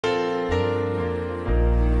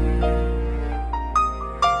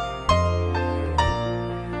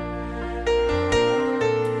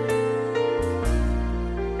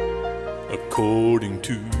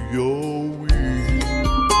your will.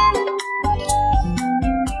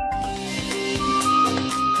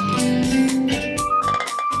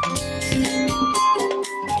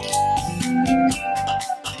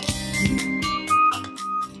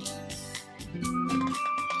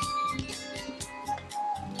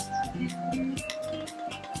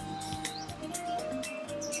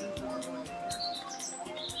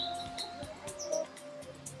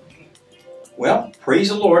 Well, praise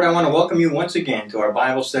the Lord. I want to welcome you once again to our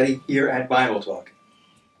Bible study here at Bible Talk.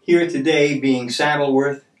 Here today being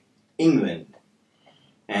Saddleworth, England.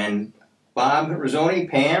 And Bob Rizzoni,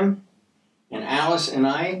 Pam, and Alice and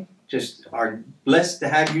I just are blessed to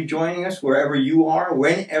have you joining us wherever you are,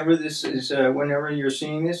 whenever you're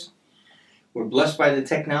seeing this. We're blessed by the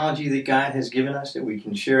technology that God has given us that we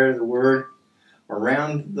can share the word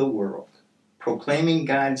around the world, proclaiming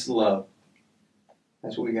God's love.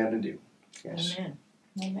 That's what we got to do. Yes. Amen.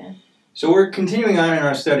 Amen. So we're continuing on in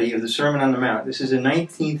our study of the Sermon on the Mount. This is the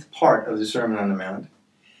 19th part of the Sermon on the Mount.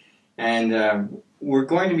 And we're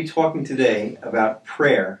going to be talking today about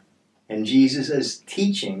prayer and Jesus'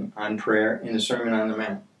 teaching on prayer in the Sermon on the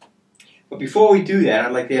Mount. But before we do that,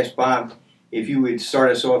 I'd like to ask Bob if you would start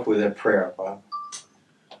us off with a prayer, Bob.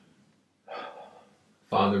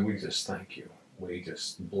 Father, we just thank you. We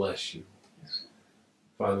just bless you.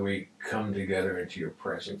 Father, we come together into your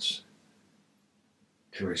presence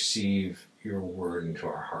to receive your word into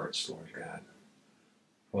our hearts, Lord God.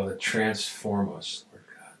 Father, transform us, Lord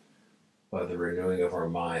God, by the renewing of our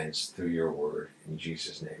minds through your word. In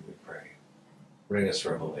Jesus' name we pray. Bring us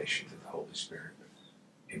revelation through the Holy Spirit.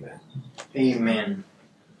 Amen. Amen.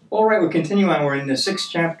 All right, we're continuing on. We're in the 6th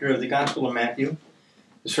chapter of the Gospel of Matthew.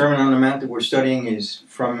 The Sermon on the Mount that we're studying is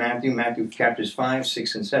from Matthew chapters 5,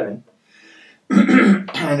 6, and 7.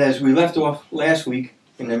 And as we left off last week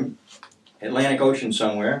in the Atlantic Ocean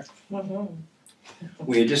somewhere,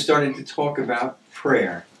 we had just started to talk about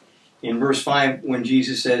prayer. In verse 5, when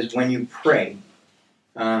Jesus says, when you pray.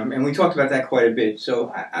 And we talked about that quite a bit. So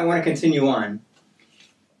I want to continue on.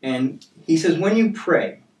 And he says, when you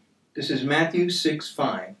pray, this is Matthew 6,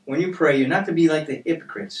 5. When you pray, you're not to be like the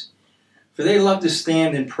hypocrites. For they love to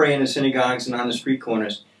stand and pray in the synagogues and on the street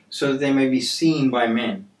corners, so that they may be seen by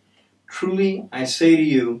men. Truly, I say to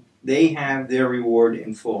you, they have their reward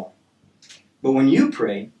in full. But when you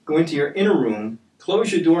pray, go into your inner room,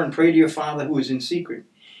 close your door, and pray to your Father who is in secret.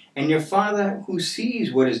 And your Father who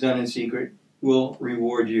sees what is done in secret will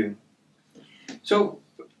reward you. So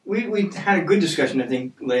we had a good discussion, I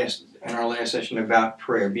think, in our last session about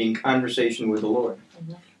prayer, being conversation with the Lord.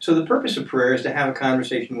 So the purpose of prayer is to have a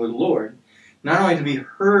conversation with the Lord, not only to be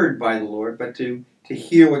heard by the Lord, but to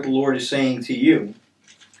hear what the Lord is saying to you.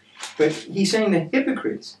 But he's saying the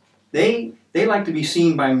hypocrites, they like to be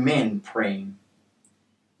seen by men praying.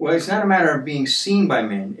 Well, it's not a matter of being seen by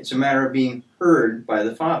men. It's a matter of being heard by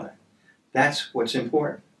the Father. That's what's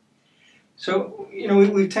important. So,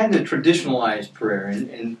 we tend to traditionalize prayer.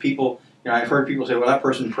 And people, I've heard people say, well, that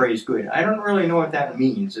person prays good. I don't really know what that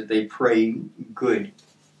means, that they pray good.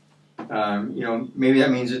 Maybe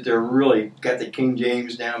that means that they're really got the King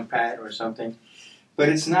James down pat or something. But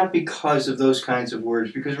it's not because of those kinds of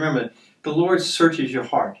words. Because remember, the Lord searches your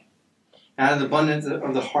heart. Out of the abundance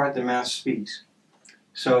of the heart, the mouth speaks.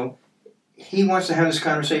 So he wants to have this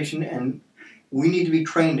conversation, and we need to be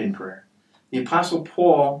trained in prayer. The Apostle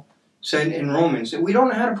Paul said in Romans that we don't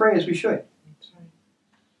know how to pray as we should.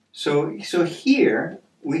 So here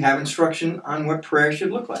we have instruction on what prayer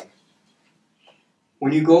should look like.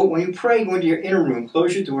 When you pray, go into your inner room,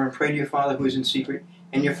 close your door, and pray to your Father who is in secret.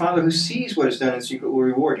 And your Father who sees what is done in secret will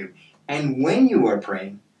reward you. And when you are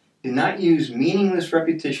praying, do not use meaningless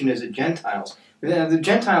repetition as the Gentiles. The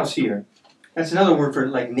Gentiles here, that's another word for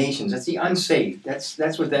like nations. That's the unsaved.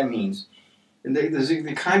 That's what that means. And there's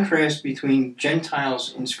the contrast between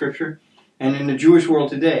Gentiles in Scripture and in the Jewish world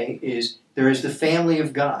today is there is the family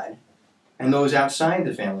of God and those outside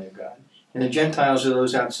the family of God. And the Gentiles are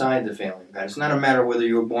those outside the family of God. It's not a matter whether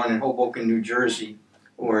you were born in Hoboken, New Jersey,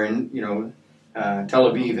 or in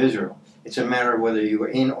Tel Aviv, Israel. It's a matter of whether you are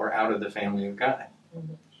in or out of the family of God.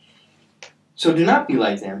 So do not be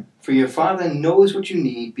like them, for your Father knows what you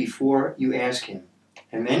need before you ask Him.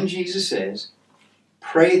 And then Jesus says,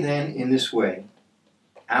 pray then in this way,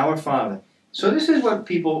 Our Father. So this is what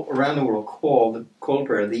people around the world call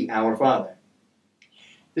prayer, the Our Father.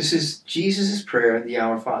 This is Jesus' prayer, the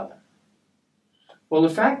Our Father. Well, the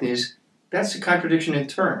fact is, that's a contradiction in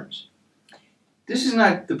terms. This is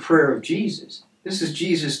not the prayer of Jesus. This is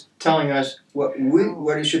Jesus telling us what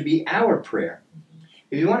it should be our prayer.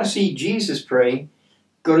 If you want to see Jesus pray,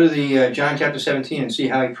 go to the John chapter 17 and see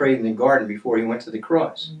how he prayed in the garden before he went to the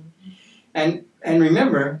cross. And And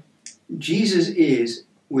remember, Jesus is,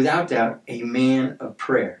 without doubt, a man of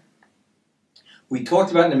prayer. We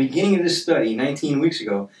talked about in the beginning of this study, 19 weeks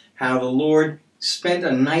ago, how the Lord spent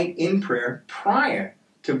a night in prayer prior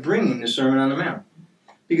to bringing the Sermon on the Mount,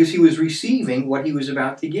 because he was receiving what he was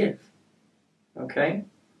about to give. Okay?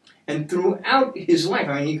 And throughout his life,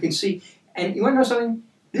 I mean, you can see, and you want to know something?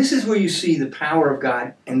 This is where you see the power of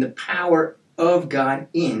God and the power of God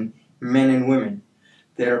in men and women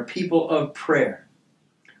that are people of prayer.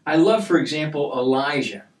 I love, for example,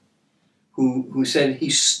 Elijah, who said he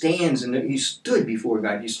stood before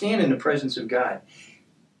God. You stand in the presence of God,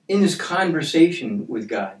 in this conversation with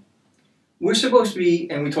God. We're supposed to be,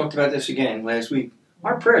 and we talked about this again last week,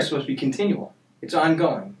 our prayer is supposed to be continual. It's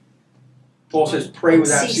ongoing. Paul says, pray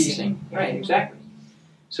without ceasing. Right, exactly.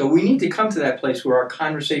 So we need to come to that place where our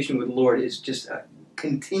conversation with the Lord is just a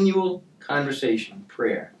continual conversation,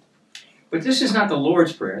 prayer. But this is not the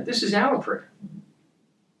Lord's Prayer. This is our prayer.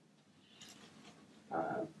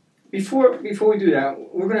 Before we do that,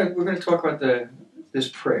 we're gonna talk about this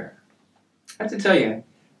prayer. I have to tell you,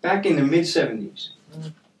 back in the mid-'70s,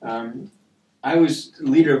 I was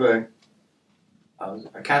leader of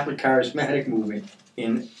a Catholic charismatic movement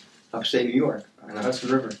in upstate New York on the Hudson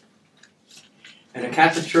River. And a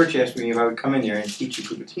Catholic church asked me if I would come in there and teach a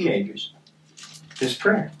group of teenagers this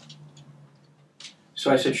prayer. So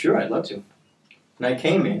I said, sure, I'd love to. And I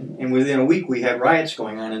came in, and within a week we had riots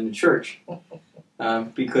going on in the church.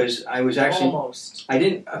 Because I was actually... Almost. I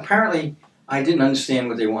didn't understand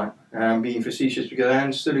what they want. And I'm being facetious because I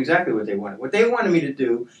understood exactly what they wanted. What they wanted me to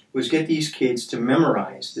do was get these kids to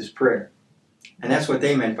memorize this prayer. And that's what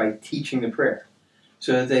they meant by teaching the prayer.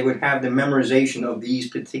 So that they would have the memorization of these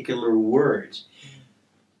particular words.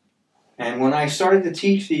 And when I started to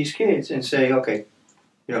teach these kids and say, okay,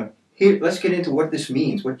 here, let's get into what this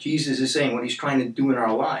means, what Jesus is saying, what he's trying to do in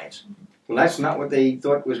our lives. Well, that's not what they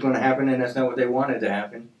thought was going to happen, and that's not what they wanted to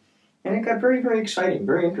happen. And it got very, very exciting,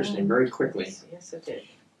 very interesting, very quickly. Yes, it did.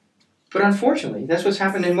 But unfortunately, that's what's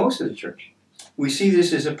happened in most of the church. We see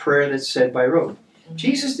this as a prayer that's said by rote.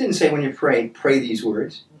 Jesus didn't say when you pray these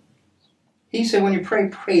words. He said when you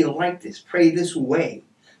pray like this, pray this way.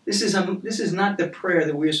 This is not the prayer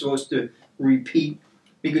that we're supposed to repeat,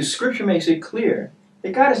 because Scripture makes it clear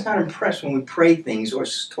that God is not impressed when we pray things or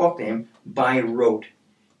talk to him by rote.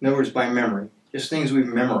 In other words, by memory. Just things we've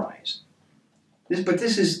memorized. But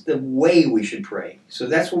this is the way we should pray. So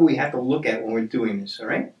that's what we have to look at when we're doing this, all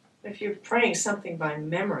right? If you're praying something by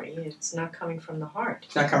memory, it's not coming from the heart.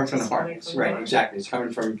 It's not coming from the heart. That's right, exactly. It's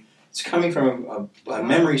coming from a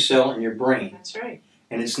memory cell in your brain. That's right.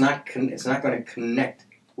 And it's not going to connect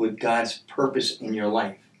with God's purpose in your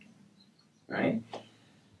life. Right?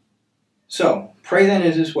 So, pray then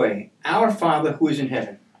is this way. Our Father who is in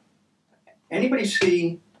heaven. Anybody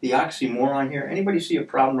see the oxymoron here? Anybody see a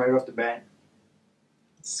problem right off the bat?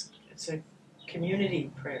 It's a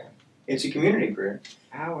community prayer. It's a community prayer.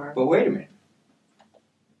 Our. But wait a minute.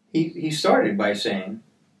 He started by saying,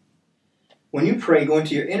 when you pray, go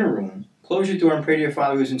into your inner room, close your door and pray to your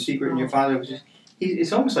Father who's in secret, and your Father who's...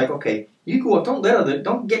 It's almost like, okay, you go up,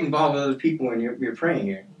 don't get involved with other people when you're praying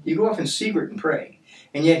here. You go off in secret and pray.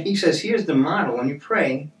 And yet he says, here's the model. When you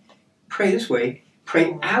pray this way,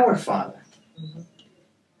 pray our Father. Mm-hmm.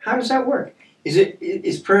 How does that work?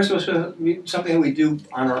 Is prayer supposed to be something that we do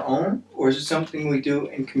on our own, or is it something we do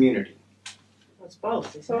in community? Well, it's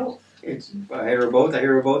both. It's both. I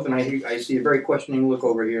hear both, and I see a very questioning look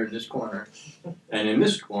over here in this corner. And in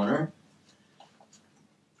this corner...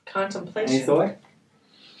 Contemplation. Any thought?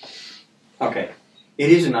 Okay. It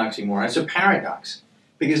is an oxymoron. It's a paradox.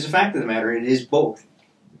 Because the fact of the matter, it is both.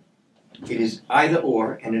 It is either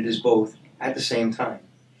or, and it is both at the same time.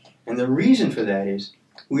 And the reason for that is,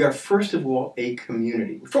 we are first of all a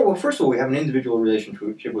community. Well, first of all, we have an individual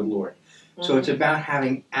relationship with the Lord. So it's about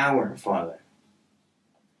having our Father.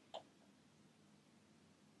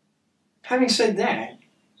 Having said that,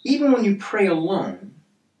 even when you pray alone,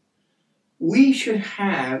 we should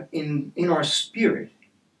have in our spirit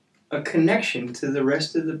a connection to the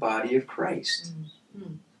rest of the body of Christ.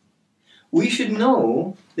 Mm-hmm. We should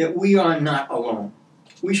know that we are not alone.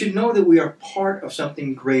 We should know that we are part of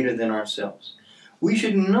something greater than ourselves. We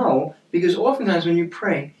should know, because oftentimes when you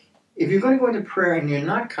pray, if you're going to go into prayer and you're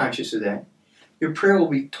not conscious of that, your prayer will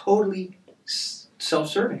be totally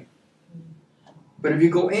self-serving. But if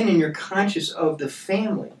you go in and you're conscious of the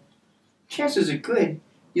family, chances are good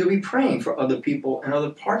you'll be praying for other people and other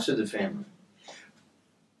parts of the family.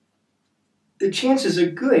 The chances are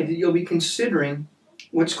good that you'll be considering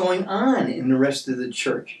what's going on in the rest of the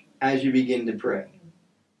church as you begin to pray.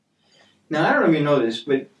 Now, I don't know if you know this,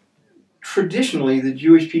 but traditionally the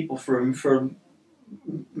Jewish people for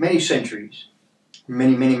many centuries,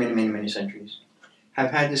 many centuries,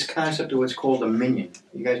 have had this concept of what's called a minion.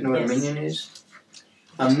 You guys know what a minion is?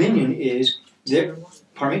 A minion is,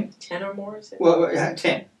 pardon me? 10 or more, is it? Well,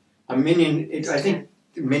 10. A minion, I think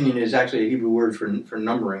minion is actually a Hebrew word for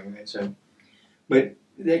numbering. But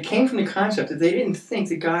they came from the concept that they didn't think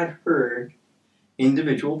that God heard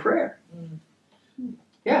individual prayer.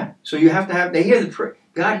 Yeah, so you have to have, they hear the prayer.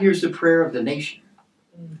 God hears the prayer of the nation.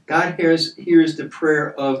 God hears the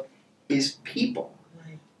prayer of his people,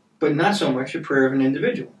 but not so much the prayer of an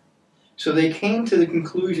individual. So they came to the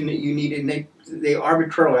conclusion that you needed, and they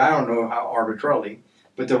arbitrarily, I don't know how arbitrarily,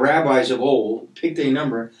 but the rabbis of old picked a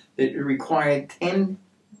number that required 10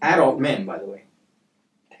 adult men, by the way,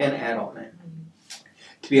 10 adult men,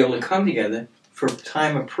 to be able to come together for a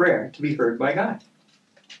time of prayer to be heard by God.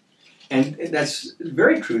 And that's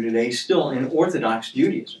very true today, still in Orthodox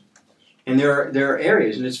Judaism. And there are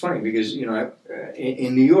areas, and it's funny because, you know,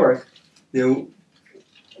 in New York,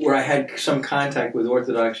 where I had some contact with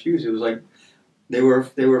Orthodox Jews, it was like they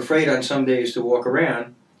were afraid on some days to walk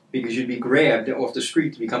around because you'd be grabbed off the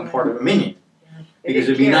street to become part of a minion. Because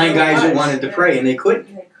there'd be 9 guys that wanted to pray and they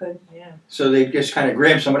couldn't. They couldn't, yeah. So they'd just kind of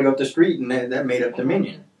grab somebody up the street and that made up the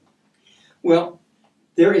minion. Well,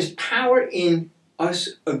 there is power in us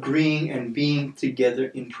agreeing and being together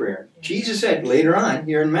in prayer. Jesus said later on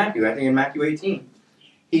here in Matthew, I think in Matthew 18,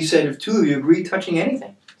 he said, if 2 of you agree touching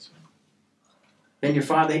anything, then your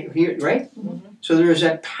Father here, right? So there is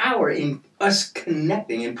that power in us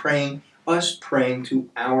connecting and praying, us praying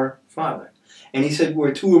to our Father. And he said,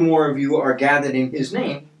 where 2 or more of you are gathered in his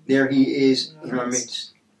name, there he is in our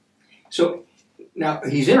midst. So now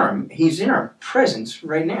he's in our presence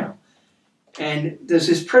right now. And does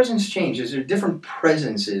his presence change? Is there different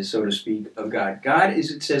presences, so to speak, of God? God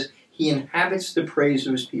is, it says, he inhabits the praise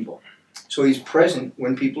of his people. So he's present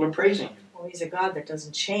when people are praising him. Well, he's a God that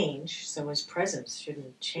doesn't change, so his presence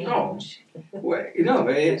shouldn't change. No. Well, no,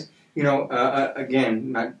 but it's, you know,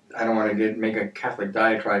 again, I don't want to make a Catholic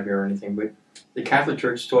diatribe here or anything, but the Catholic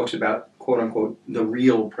Church talks about, quote unquote, the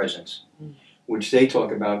real presence, which they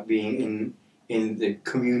talk about being in the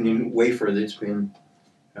communion wafer that's been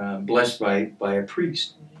blessed by a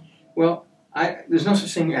priest. Well, there's no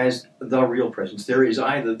such thing as the real presence. There is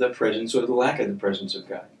either the presence or the lack of the presence of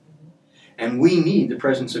God. And we need the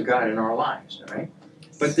presence of God in our lives, all right?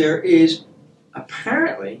 But there is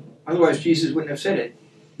apparently, otherwise Jesus wouldn't have said it,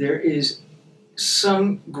 there is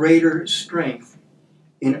some greater strength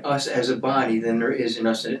in us as a body than there is in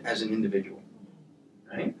us as an individual,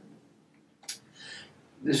 right?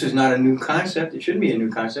 This is not a new concept. It shouldn't be a new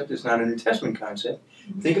concept. It's not a New Testament concept.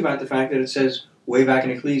 Think about the fact that it says way back in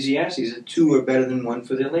Ecclesiastes that 2 are better than 1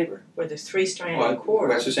 for their labor. Where there's 3-stranded cord.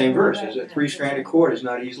 That's the same verse. A 3-stranded cord is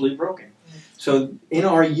not easily broken. So in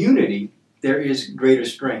our unity, there is greater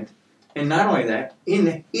strength. And not only that,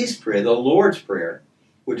 in his prayer, the Lord's Prayer,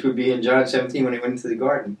 which would be in John 17 when he went into the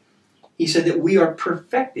garden, he said that we are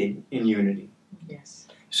perfected in unity. Yes.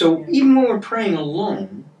 So even when we're praying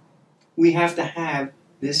alone, we have to have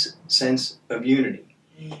this sense of unity.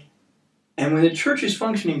 And when the church is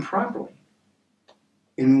functioning properly,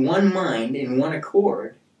 in one mind, in one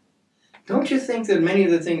accord, don't you think that many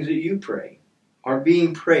of the things that you pray are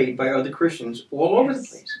being prayed by other Christians all over the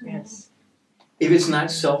place? Yes. If it's not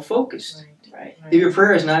self-focused. Right. If your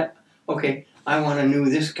prayer is not, okay, I want to know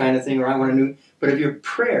this kind of thing, or I want to know, but if your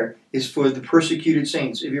prayer is for the persecuted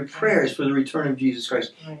saints, if your prayer is for the return of Jesus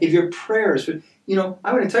Christ, if your prayer is for, you know,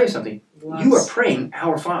 I'm going to tell you something. You are praying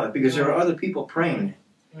our Father because there are other people praying.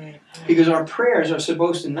 Because our prayers are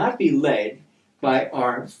supposed to not be led by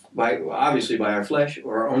obviously by our flesh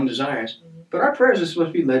or our own desires, but our prayers are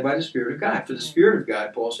supposed to be led by the Spirit of God. For the Spirit of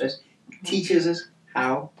God, Paul says, teaches us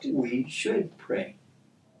how we should pray.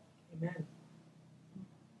 Amen.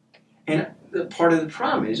 And part of the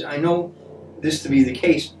problem is, I know this to be the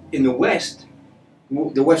case in the West,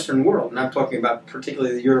 the Western world, and I'm talking about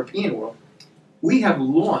particularly the European world, we have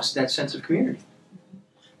lost that sense of community.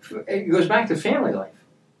 It goes back to family life.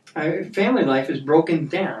 Family life is broken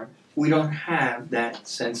down. We don't have that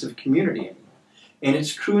sense of community anymore. And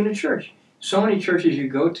it's true in the church. So many churches you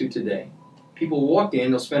go to today, people walk in,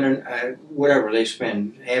 they'll spend whatever they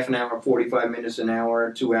spend, half an hour, 45 minutes, an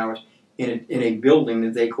hour, 2 hours, in a building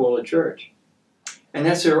that they call a church. And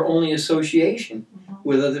that's their only association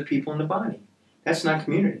with other people in the body. That's not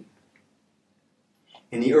community.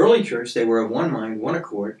 In the early church, they were of one mind, one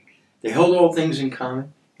accord. They held all things in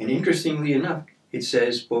common. And interestingly enough, it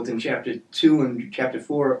says, both in chapter 2 and chapter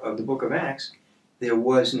 4 of the book of Acts, there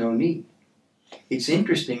was no need. It's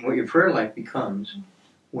interesting what your prayer life becomes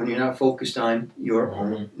when you're not focused on your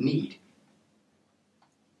own need.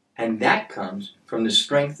 And that comes from the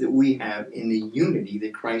strength that we have in the unity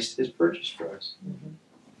that Christ has purchased for us. Mm-hmm.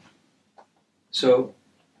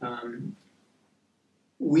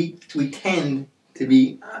 We tend to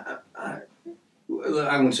be, I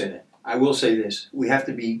won't say that. I will say this. We have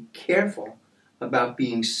to be careful about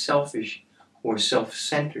being selfish or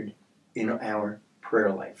self-centered in our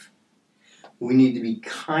prayer life. We need to be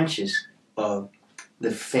conscious of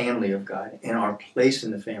the family of God and our place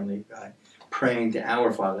in the family of God, praying to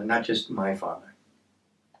our Father, not just my Father.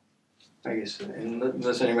 I guess,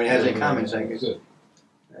 unless anybody has any comments, I guess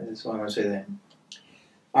that's all I want to say that.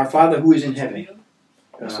 Our Father who is in heaven.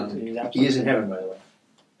 He is in heaven, by the way.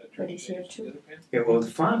 But he's here too. Yeah, well,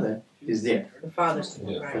 the Father is there. The Father's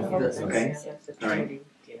right. Okay. Yes, the All right. Trinity.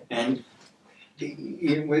 Yeah. And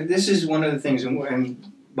this is one of the things,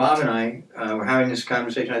 and Bob and I were having this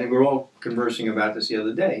conversation, I think we were all conversing about this the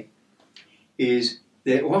other day, is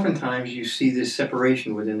that oftentimes you see this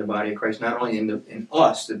separation within the body of Christ, not only in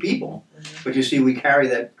us, the people, but you see we carry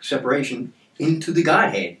that separation into the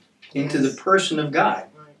Godhead, into the person of God,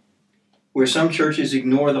 where some churches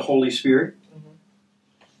ignore the Holy Spirit.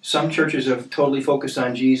 Some churches are totally focused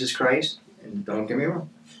on Jesus Christ, and don't get me wrong.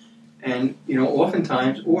 And,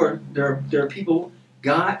 oftentimes, or there are people,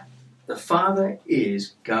 God, the Father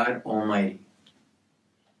is God Almighty.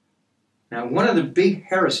 Now, one of the big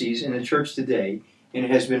heresies in the church today, and it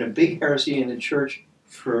has been a big heresy in the church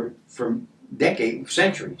for decades,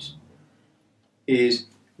 centuries, is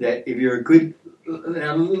that if you're a good,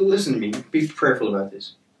 now listen to me, be prayerful about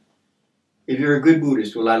this. If you're a good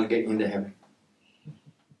Buddhist, well, that'll get you into heaven.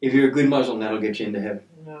 If you're a good Muslim, that'll get you into heaven.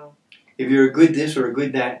 No. If you're a good this or a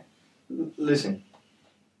good that, listen.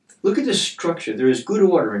 Look at the structure. There is good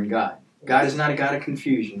order in God. God is not a God of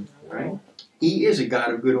confusion, right? He is a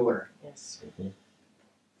God of good order. Yes.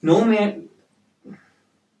 No man,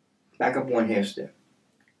 back up one half step.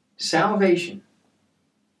 Salvation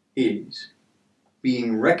is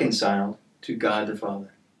being reconciled to God the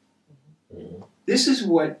Father. This is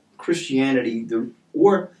what Christianity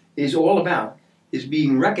is all about, is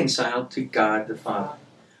being reconciled to God the Father.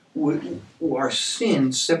 Our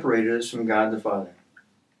sin separated us from God the Father.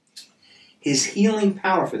 His healing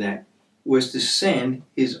power for that was to send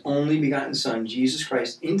His only begotten Son, Jesus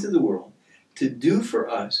Christ, into the world to do for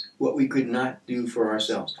us what we could not do for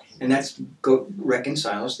ourselves. And that's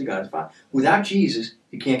reconcile us to God the Father. Without Jesus,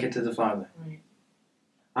 you can't get to the Father. Right.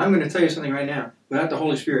 I'm going to tell you something right now. Without the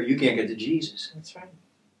Holy Spirit, you can't get to Jesus. That's right.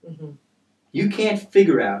 Mm-hmm. You can't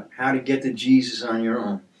figure out how to get to Jesus on your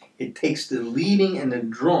own. It takes the leading and the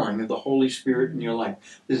drawing of the Holy Spirit in your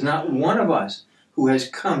life. There's not one of us who has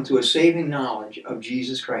come to a saving knowledge of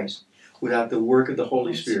Jesus Christ without the work of the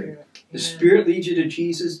Holy Spirit. The Spirit leads you to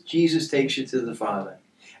Jesus. Jesus takes you to the Father.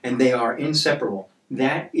 And they are inseparable.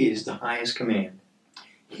 That is the highest command.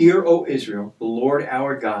 Hear, O Israel, the Lord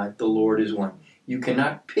our God, the Lord is one. You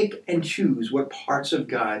cannot pick and choose what parts of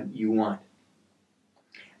God you want.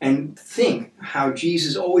 And think how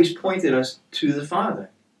Jesus always pointed us to the Father.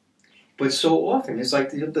 But so often, it's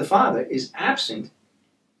like the Father is absent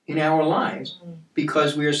in our lives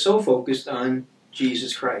because we are so focused on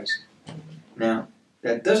Jesus Christ. Now,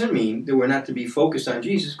 that doesn't mean that we're not to be focused on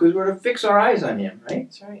Jesus, because we're to fix our eyes on Him, right?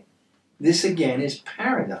 That's right. This, again, is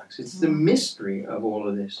paradox. It's the mystery of all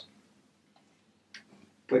of this.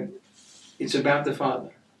 But it's about the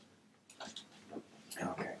Father.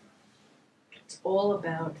 Okay. It's all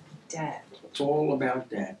about Dad. It's all about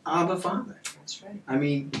that. Abba, Father. That's right. I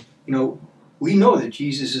mean, we know that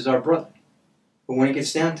Jesus is our brother. But when it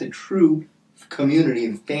gets down to true community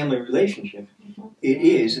and family relationship, it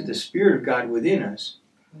is that the Spirit of God within us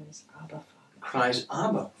cries,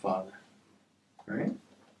 Abba, Father. Right?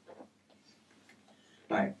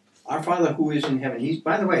 Right. Our Father who is in heaven.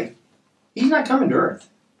 By the way, He's not coming to earth.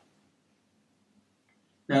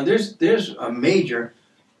 Now, there's a major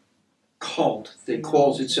cult that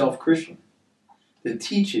calls itself Christian that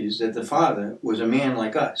teaches that the Father was a man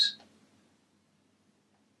like us,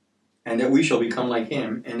 and that we shall become like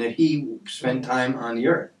Him, and that He spent time on the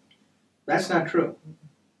earth. That's not true.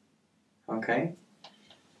 Okay?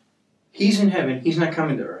 He's in heaven. He's not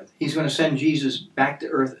coming to earth. He's going to send Jesus back to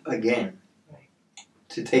earth again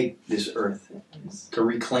to take this earth, to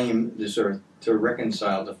reclaim this earth, to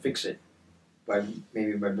reconcile, to fix it,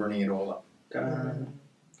 maybe by burning it all up.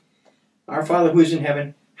 Our Father who is in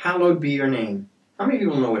heaven, hallowed be your name. How many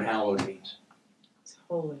people know what hallowed means? It's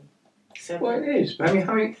holy. Well, it is. I mean,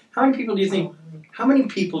 how many people do you think? How many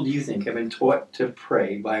people do you think have been taught to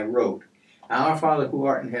pray by rote? Our Father who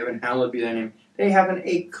art in heaven, hallowed be thy name. They haven't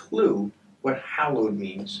a clue what hallowed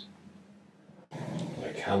means.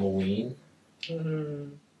 Like Halloween?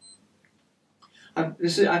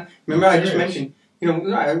 Remember I just mentioned,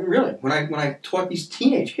 really, when I taught these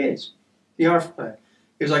teenage kids the Our Father,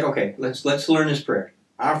 it was like, okay, let's learn this prayer.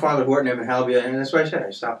 Our Father who art in heaven, hallowed be thy name. And that's what I said.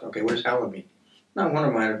 I stopped. Okay, what does hallowed mean? Not one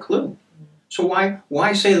of them had a clue. So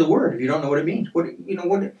why say the word if you don't know what it means?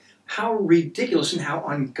 How ridiculous and how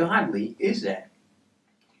ungodly is that?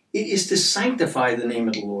 It is to sanctify the name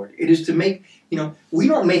of the Lord. It is to make, we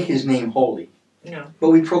don't make his name holy. No. But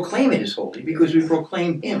we proclaim it as holy because we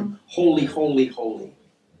proclaim him holy, holy, holy.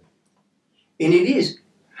 And it is.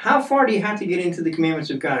 How far do you have to get into the commandments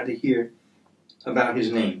of God to hear about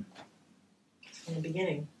his name? In the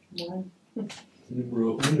beginning.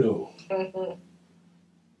 Numero uno.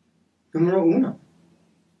 Numero uno.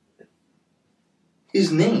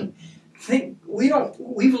 His name.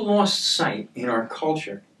 We've lost sight in our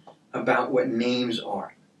culture about what names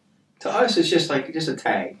are. To us, it's just a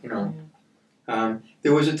tag,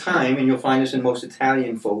 There was a time, and you'll find this in most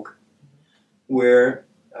Italian folk, where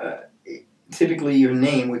typically your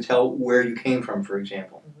name would tell where you came from, for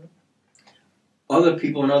example. Other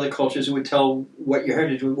people in other cultures would tell what your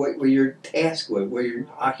heritage was, what your task was, what your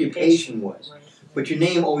occupation was. But your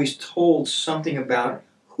name always told something about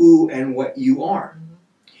who and what you are.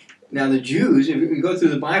 Now the Jews, if you go through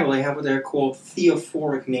the Bible, they have what they're called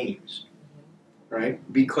theophoric names, right?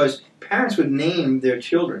 Because parents would name their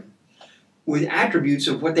children with attributes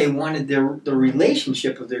of what they wanted the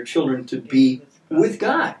relationship of their children to be with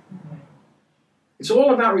God. It's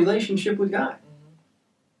all about relationship with God.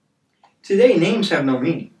 Today, names have no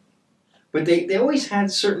meaning, but they always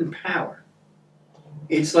had certain power.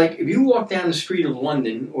 It's like if you walk down the street of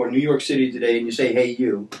London or New York City today and you say, "Hey,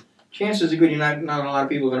 you," chances are good not a lot of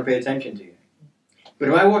people are going to pay attention to you. But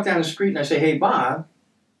if I walk down the street and I say, "Hey, Bob,"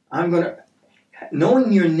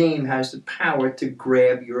 knowing your name has the power to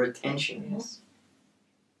grab your attention. Yes.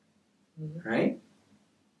 Right?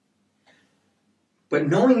 But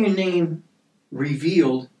knowing your name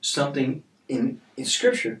revealed something in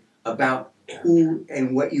Scripture about who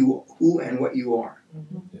and what you are.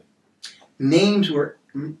 Mm-hmm. Names were,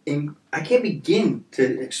 I can't begin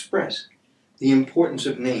to express the importance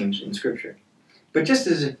of names in Scripture. But just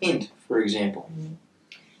as a hint, for example,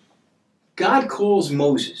 God calls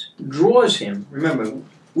Moses, draws him. Remember,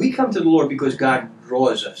 we come to the Lord because God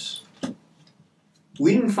draws us.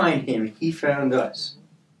 We didn't find him, he found us.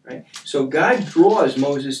 Right? So God draws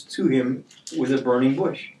Moses to him with a burning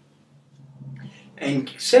bush. And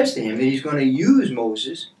says to him that he's going to use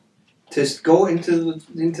Moses to go into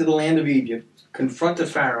the land of Egypt, confront the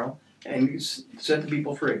Pharaoh, and set the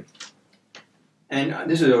people free. And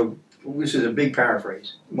this is a big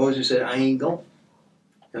paraphrase. Moses said, "I ain't going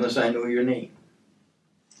unless I know your name."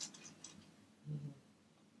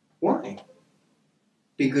 Why?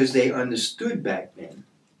 Because they understood back then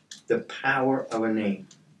the power of a name.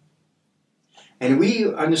 And we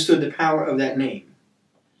understood the power of that name.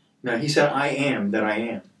 Now, he said, "I am that I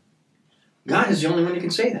am." God is the only one who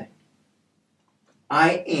can say that.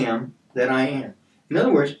 I am that I am. In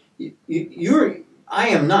other words, I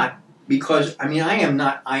am not because, I am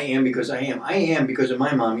not I am because I am. I am because of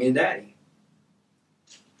my mommy and daddy.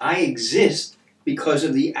 I exist because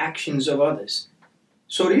of the actions of others.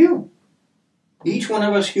 So do you. Each one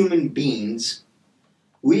of us human beings,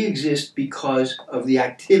 we exist because of the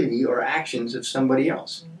activity or actions of somebody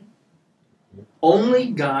else.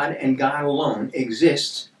 Only God and God alone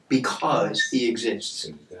exists because he exists.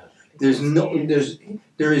 There is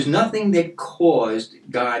nothing that caused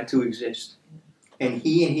God to exist. And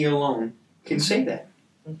he alone can say that.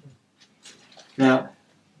 Now,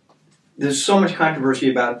 there's so much controversy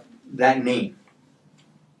about that name.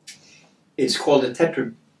 It's called a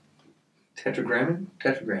tetragram.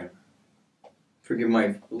 Forgive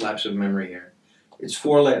my lapse of memory here. It's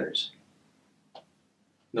 4 letters.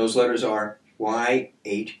 Those letters are YHWH.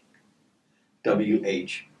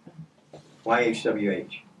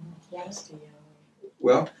 YHWH.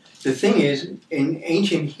 Well, the thing is, in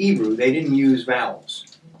ancient Hebrew, they didn't use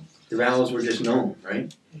vowels. The vowels were just known,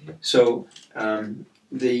 right? So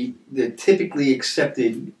the typically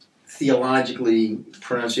accepted theologically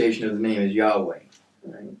pronunciation of the name is Yahweh,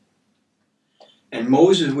 right? And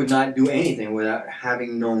Moses would not do anything without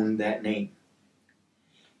having known that name.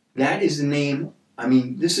 That is the name,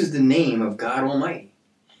 this is the name of God Almighty.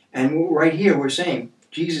 And right here we're saying,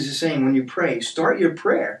 Jesus is saying when you pray, start your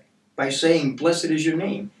prayer by saying, "Blessed is your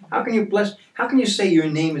name." How can you say your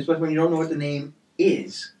name is blessed when you don't know what the name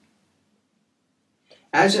is?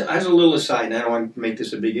 As a little aside, and I don't want to make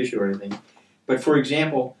this a big issue or anything, but for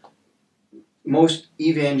example, most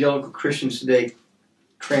evangelical Christians today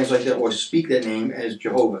translate that or speak that name as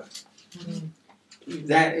Jehovah.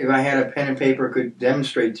 That, if I had a pen and paper, could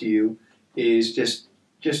demonstrate to you is just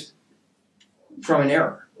from an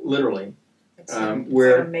error, literally. It's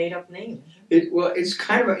Where a made-up name. it's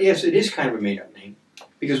kind of yes, it is kind of a made-up name,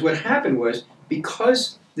 because what happened was,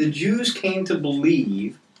 because the Jews came to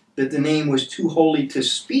believe that the name was too holy to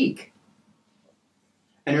speak,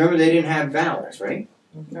 and remember they didn't have vowels, right?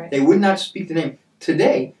 Right. They would not speak the name.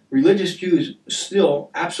 Today, religious Jews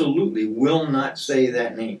still absolutely will not say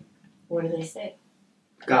that name, What do they say?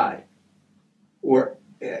 God, or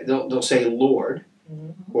they'll say Lord,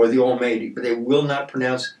 Mm-hmm. or the Almighty, but they will not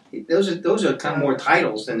pronounce. Those are kind of more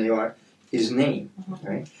titles than they are His name,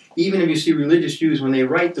 right? Even if you see religious Jews, when they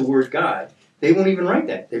write the word God, they won't even write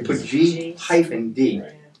that. They put G-D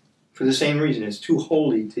Right. for the same reason. It's too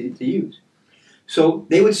holy to use. So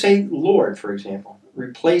they would say Lord, for example.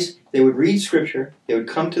 They would read Scripture, they would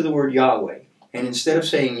come to the word Yahweh, and instead of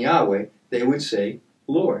saying Yahweh, they would say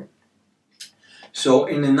Lord. So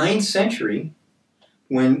in the 9th century,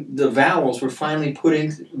 when the vowels were finally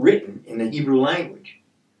written in the Hebrew language,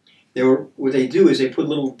 what they do is they put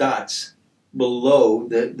little dots below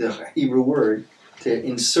the Hebrew word to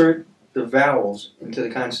insert the vowels into the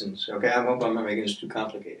consonants. Okay, I hope I'm not making this too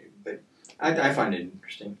complicated, but I find it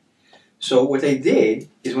interesting. So what they did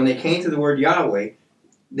is, when they came to the word Yahweh,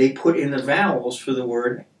 they put in the vowels for the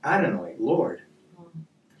word Adonai, Lord.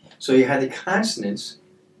 So you had the consonants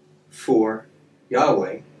for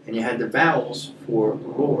Yahweh, and you had the vowels for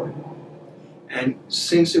Lord. And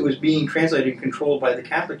since it was being translated and controlled by the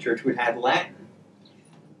Catholic Church, which had Latin,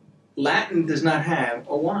 Latin does not have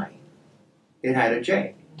a Y. It had a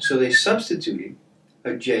J. So they substituted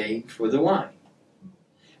a J for the Y.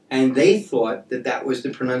 And they thought that that was the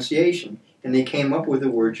pronunciation, and they came up with the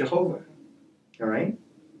word Jehovah. All right?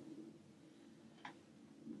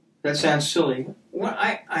 That sounds silly. Well,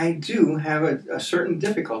 I do have a certain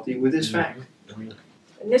difficulty with this fact.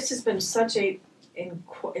 And this has been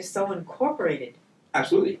it's so incorporated.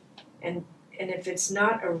 Absolutely. And if it's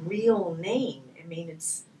not a real name, I mean,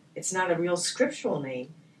 it's not a real scriptural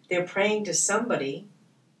name. They're praying to somebody.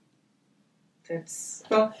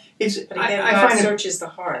 But again, I God find searches the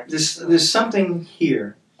heart. there's something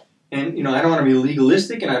here, and I don't want to be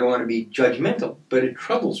legalistic and I don't want to be judgmental, but it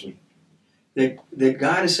troubles me that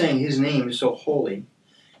God is saying His name is so holy,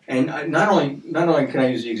 and not only can I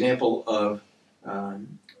use the example of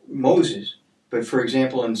Moses, but for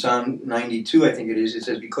example in Psalm 92, I think it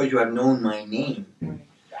says, "Because you have known my name." Right.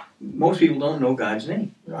 Most people don't know God's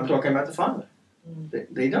name. I'm talking about the Father.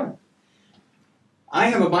 They don't. I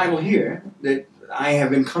have a Bible here that I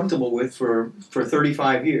have been comfortable with for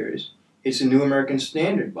 35 years. It's a New American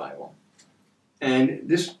Standard Bible. And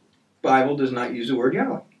this Bible does not use the word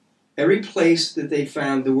Yahweh. Every place that they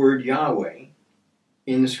found the word Yahweh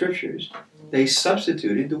in the Scriptures, they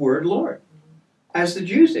substituted the word Lord, as the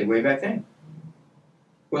Jews did way back then.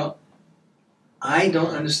 Well, I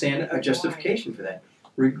don't understand a justification for that.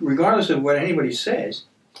 Regardless of what anybody says,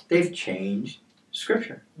 they've changed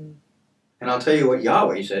Scripture. And I'll tell you what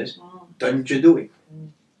Yahweh says: don't you do it.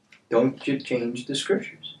 Don't you change the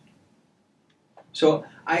Scriptures. So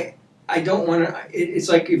I don't want to. It's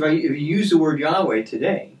like if you use the word Yahweh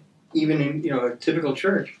today, even in a typical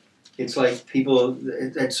church, it's like people,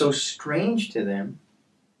 that's so strange to them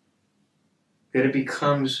that it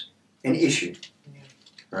becomes an issue,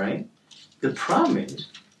 right? The problem is,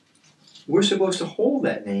 we're supposed to hold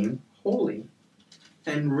that name holy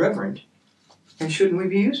and reverent, and shouldn't we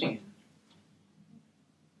be using it?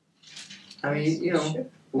 I mean,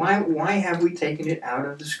 why have we taken it out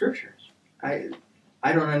of the Scriptures? I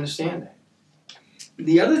don't understand that.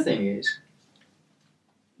 The other thing is,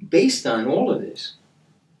 based on all of this,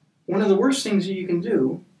 one of the worst things that you can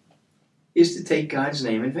do is to take God's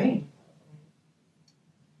name in vain.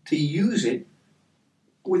 To use it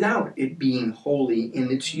without it being holy in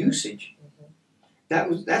its usage.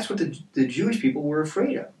 That's what the Jewish people were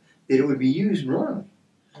afraid of, that it would be used wrongly.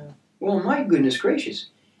 Well, my goodness gracious,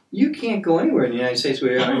 you can't go anywhere in the United States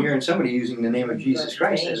without hearing somebody using the name of Jesus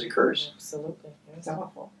Christ as a curse. Absolutely. It's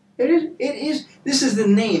awful. It is. This is the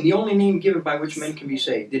name, the only name given by which men can be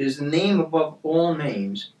saved. It is the name above all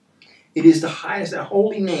names. It is the highest, a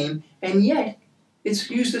holy name, and yet it's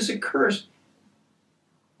used as a curse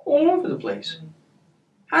all over the place.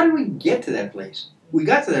 How did we get to that place? We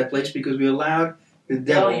got to that place because we allowed the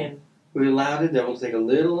devil. We allowed the devil to take a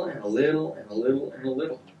little and a little and a little and a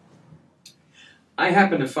little. I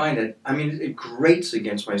happen to find it. I mean, it grates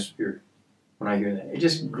against my spirit when I hear that. It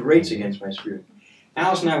just grates against my spirit.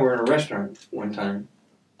 Alice and I were in a restaurant one time,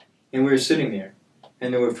 and we were sitting there,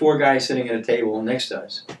 and there were 4 guys sitting at a table next to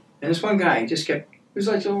us. And this one guy just kept, it was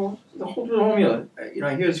like the whole meal.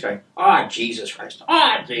 I hear this guy, Jesus Christ,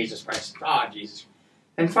 Jesus Christ, Jesus.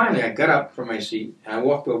 And finally, I got up from my seat and I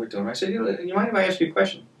walked over to him. I said, you mind if I ask you a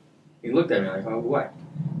question? He looked at me like, oh, what?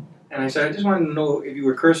 And I said, I just wanted to know if you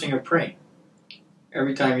were cursing or praying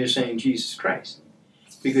every time you're saying Jesus Christ.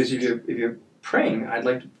 Because if you're praying, I'd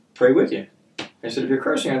like to pray with you. I said, if you're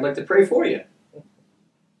cursing, I'd like to pray for you.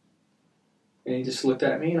 And he just looked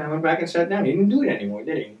at me, and I went back and sat down. He didn't do it anymore,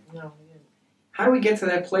 did he? No, he didn't. How do we get to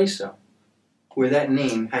that place, though, where that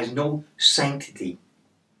name has no sanctity,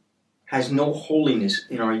 has no holiness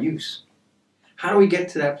in our use? How do we get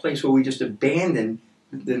to that place where we just abandon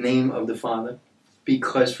the name of the Father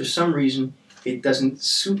because for some reason it doesn't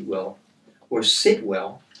suit well or sit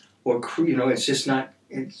well, or it's just not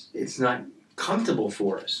it's not comfortable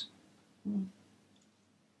for us?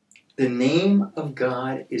 The name of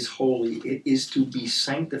God is holy. It is to be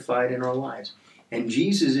sanctified in our lives. And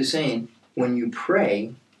Jesus is saying, when you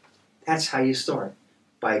pray, that's how you start.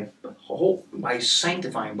 By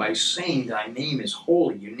sanctifying, by saying thy name is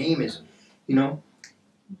holy. Your name is,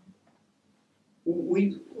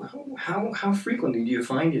 how frequently do you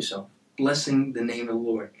find yourself blessing the name of the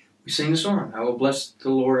Lord? We sing the song, I will bless the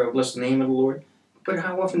Lord, I will bless the name of the Lord. But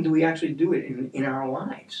how often do we actually do it in our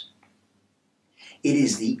lives? It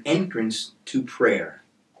is the entrance to prayer.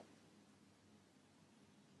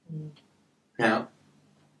 Now,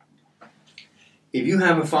 if you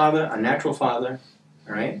have a father, a natural father,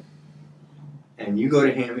 all right, and you go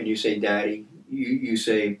to him and you say, Daddy, you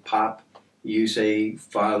say, Pop, you say,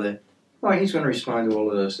 Father, well, he's going to respond to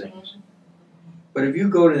all of those things. But if you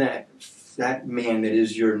go to that man that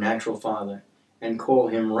is your natural father and call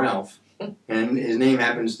him Ralph, and his name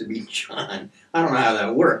happens to be John, I don't know how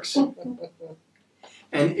that works.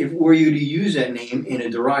 And if were you to use that name in a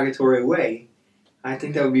derogatory way, I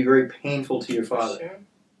think that would be very painful to your father. Sure.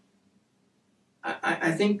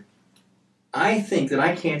 I think that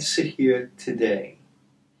I can't sit here today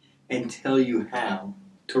and tell you how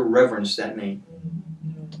to reverence that name.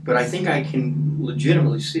 But I think I can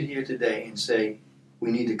legitimately sit here today and say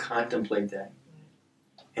we need to contemplate that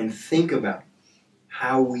and think about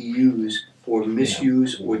how we use or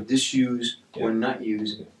misuse or disuse or not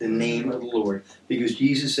use the name of the Lord. Because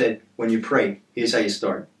Jesus said, when you pray, here's how you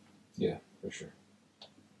start. Yeah, for sure.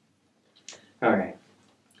 All right.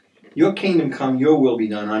 Your kingdom come, your will be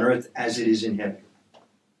done on earth as it is in heaven.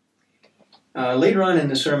 Later on in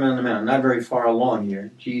the Sermon on the Mount, not very far along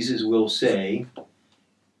here, Jesus will say,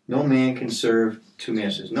 no man can serve two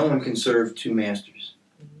masters. No one can serve two masters.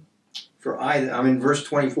 For either, I'm in verse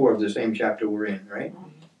 24 of the same chapter we're in, right?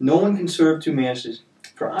 No one can serve two masters.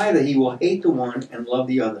 For either he will hate the one and love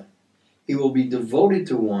the other. He will be devoted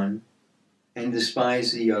to one and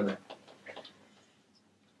despise the other.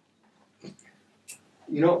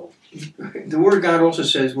 The Word of God also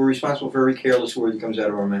says we're responsible for every careless word that comes out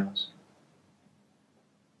of our mouths.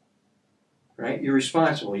 Right? You're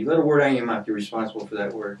responsible. You let a word out of your mouth, you're responsible for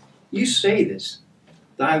that word. You say this,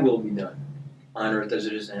 thy will be done on earth as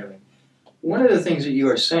it is in heaven. One of the things that you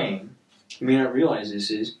are saying, you may not realize this,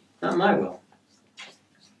 is not my will.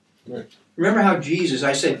 Right. Remember how Jesus,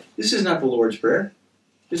 I said, this is not the Lord's Prayer.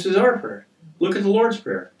 This is our prayer. Look at the Lord's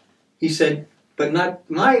Prayer. He said, but not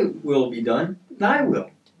my will be done, thy will.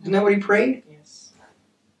 Isn't that what he prayed? Yes.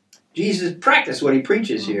 Jesus practiced what he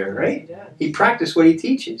preaches here, right? He does. He practiced what he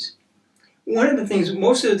teaches. One of the things,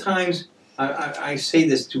 most of the times, I say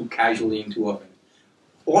this too casually and too often.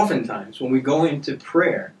 Oftentimes, when we go into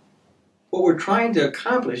prayer, what we're trying to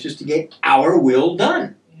accomplish is to get our will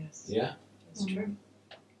done. Yes. Yeah. That's true.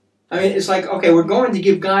 I mean, it's like, okay, we're going to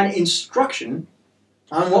give God instruction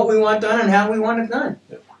on what we want done and how we want it done.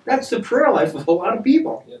 Yep. That's the prayer life of a lot of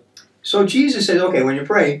people. Yep. So Jesus says, okay, when you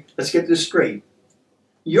pray, let's get this straight.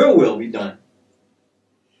 Your will be done.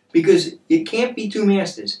 Because it can't be two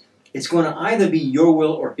masters. It's going to either be your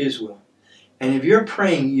will or his will. And if you're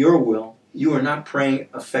praying your will, you are not praying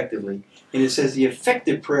effectively. And it says the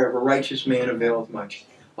effective prayer of a righteous man availeth much.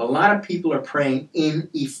 A lot of people are praying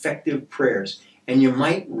ineffective prayers. And you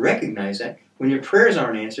might recognize that when your prayers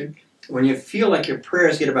aren't answered, when you feel like your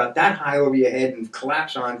prayers get about that high over your head and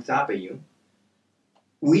collapse on top of you.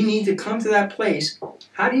 We need to come to that place.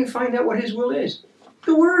 How do you find out what his will is?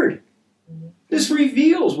 The Word. This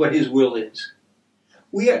reveals what his will is.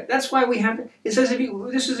 That's why we have it. It says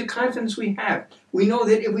this is a confidence we have. We know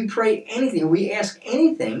that if we pray anything, we ask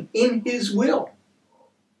anything in his will.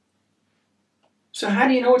 So how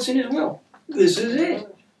do you know it's in his will? This is it.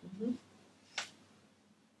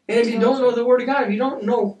 And if you don't know the Word of God, if you don't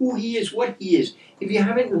know who he is, what he is, if you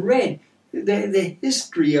haven't read the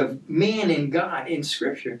history of man and God in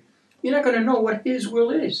Scripture, you're not going to know what his will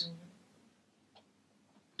is.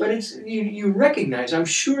 But you recognize, I'm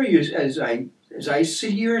sure as I as I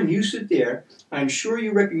sit here and you sit there, I'm sure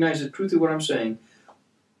you recognize the truth of what I'm saying.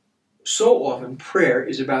 So often, prayer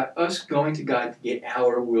is about us going to God to get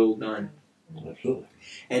our will done. Absolutely.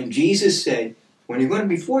 And Jesus said, when you're going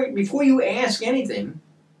to, before you ask anything,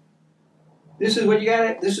 this is what you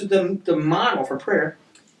got. This is the model for prayer.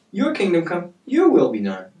 Your kingdom come, your will be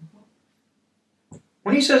done.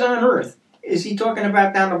 When he says on earth, is he talking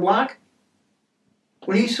about down the block?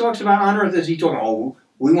 When he talks about on earth, is he talking, oh,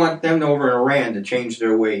 we want them over in Iran to change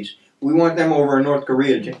their ways. We want them over in North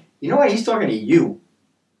Korea to change. You know what? He's talking to you.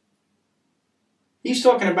 He's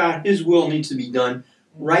talking about his will needs to be done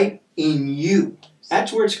right in you.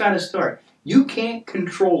 That's where it's got to start. You can't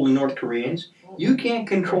control the North Koreans. You can't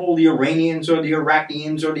control the Iranians or the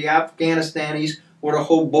Iraqians or the Afghanistanis or the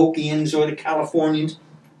Hobokians or the Californians.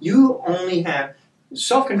 You only have...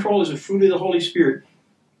 Self-control is a fruit of the Holy Spirit.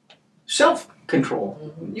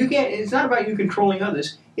 Self-control. You can't. It's not about you controlling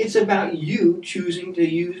others. It's about you choosing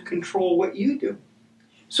to control what you do.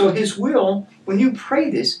 So his will, when you pray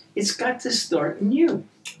this, it's got to start in you.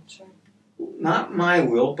 That's right. Not my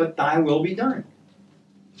will, but thy will be done.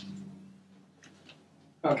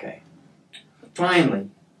 Okay. Finally,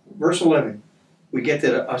 verse 11, we get to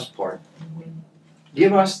the us part.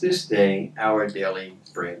 Give us this day our daily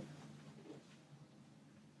bread.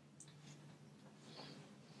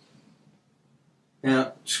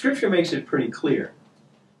 Now, Scripture makes it pretty clear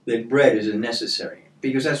that bread is a necessary,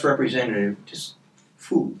 because that's representative of just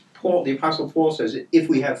food. The Apostle Paul says that if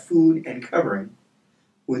we have food and covering,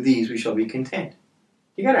 with these we shall be content.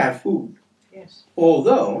 You got to have food. Yes.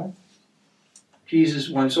 Although, Jesus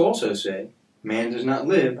once also said, man does not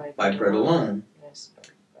live by bread alone, Yes.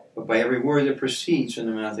 but by every word that proceeds from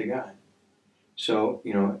the mouth of God. So,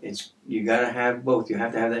 you got to have both. You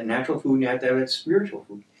have to have that natural food and you have to have that spiritual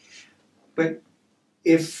food. But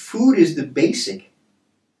if food is the basic,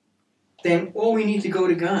 then all we need to go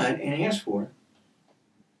to God and ask for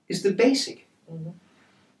is the basic. Mm-hmm.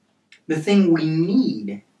 The thing we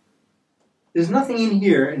need. There's nothing in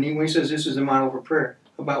here, and when he says this is a model for prayer,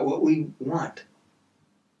 about what we want.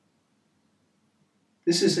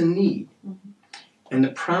 This is a need. Mm-hmm. And the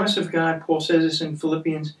promise of God, Paul says this in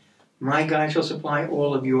Philippians, my God shall supply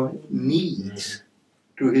all of your needs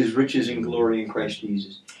through his riches and glory in Christ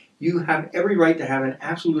Jesus. You have every right to have an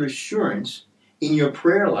absolute assurance in your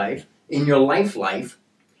prayer life, in your life,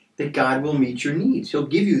 that God will meet your needs. He'll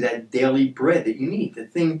give you that daily bread that you need, the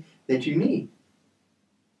thing that you need.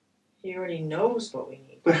 He already knows what we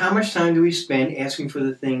need. But how much time do we spend asking for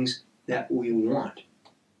the things that we want?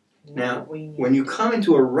 Now, when you come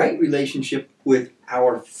into a right relationship with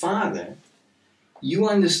our Father, you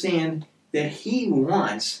understand that he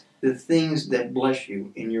wants the things that bless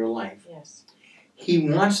you in your life. Yes. He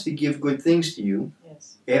wants to give good things to you.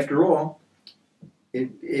 Yes. After all,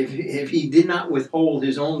 if he did not withhold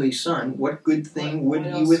his only son, what good thing would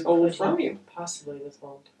he withhold from you? Possibly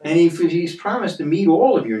withhold. And if he's promised to meet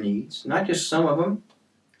all of your needs, not just some of them,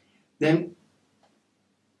 then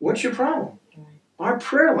what's your problem? Right. Our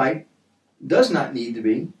prayer life does not need to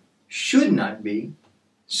be, should not be,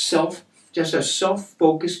 just a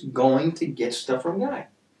self-focused going to get stuff from God.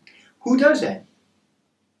 Who does that?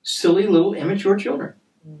 Silly little immature children.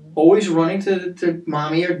 Mm-hmm. Always running to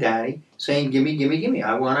mommy or daddy saying, give me, give me, give me.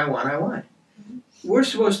 I want, I want, I want. Mm-hmm. We're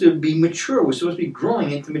supposed to be mature. We're supposed to be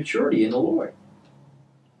growing into maturity in the Lord.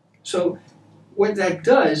 So what that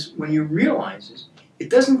does, when you realize this, it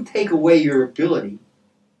doesn't take away your ability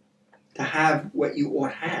to have what you ought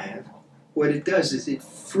to have. What it does is it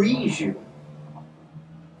frees you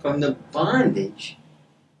from the bondage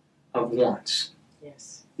of wants.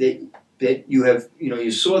 Yes. That you have,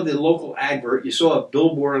 you saw the local advert, you saw a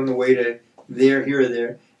billboard on the way to there, here, or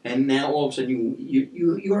there, and now all of a sudden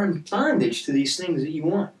you are in bondage to these things that you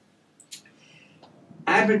want.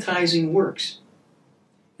 Advertising works.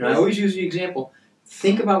 And I always use the example,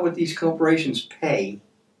 think about what these corporations pay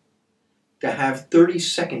to have 30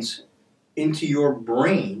 seconds into your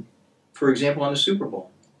brain, for example, on the Super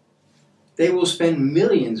Bowl. They will spend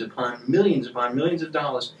millions upon millions of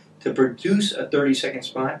dollars to produce a 30-second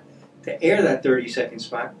spot, to air that 30-second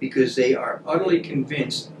spot, because they are utterly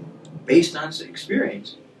convinced, based on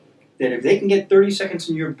experience, that if they can get 30 seconds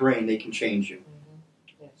in your brain, they can change you.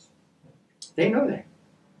 Mm-hmm. Yes. They know that.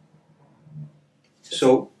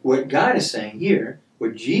 So what God is saying here,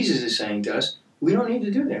 what Jesus is saying to us, we don't need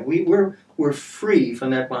to do that. We're free from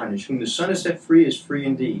that bondage. Whom the Son has set free is free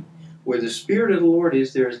indeed. Where the Spirit of the Lord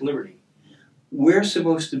is, there is liberty. We're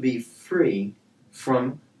supposed to be free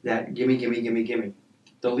from that gimme, gimme, gimme, gimme.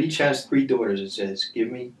 The leech has 3 daughters, it says,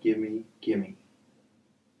 gimme, gimme, gimme.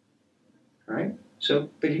 All right? So,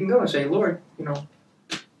 but you can go and say, Lord,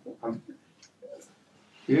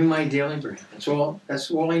 Give me my daily bread. That's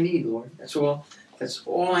all I need, Lord. That's all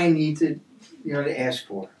I need to ask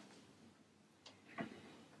for.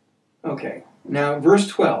 Okay. Now verse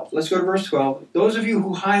 12. Let's go to verse 12. Those of you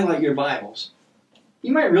who highlight your Bibles,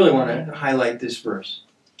 you might really want to highlight this verse.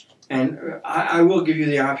 And I will give you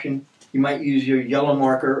the option. You might use your yellow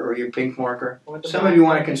marker or your pink marker. Some of you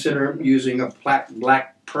want to consider using a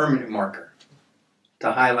black permanent marker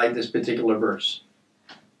to highlight this particular verse.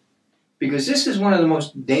 Because this is one of the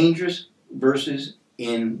most dangerous verses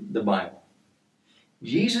in the Bible.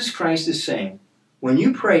 Jesus Christ is saying, when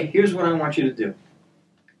you pray, here's what I want you to do.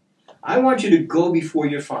 I want you to go before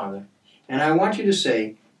your Father, and I want you to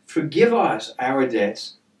say, forgive us our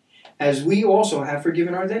debts, as we also have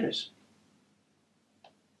forgiven our debtors.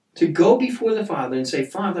 To go before the Father and say,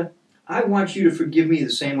 Father, I want you to forgive me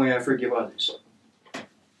the same way I forgive others.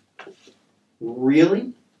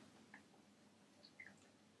 Really?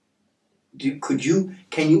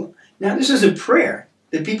 Can you? Now this is a prayer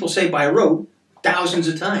that people say by rote thousands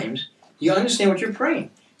of times. You understand what you're praying.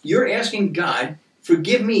 You're asking God,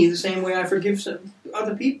 forgive me the same way I forgive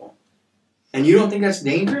other people. And you don't think that's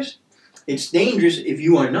dangerous? It's dangerous if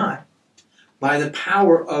you are not. By the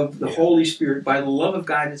power of the Holy Spirit, by the love of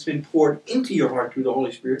God that's been poured into your heart through the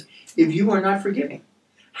Holy Spirit, if you are not forgiving.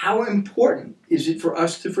 How important is it for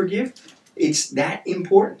us to forgive? It's that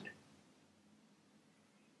important.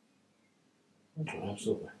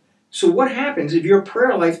 Absolutely. So what happens if your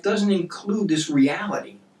prayer life doesn't include this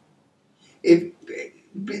reality?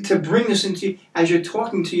 To bring this into, as you're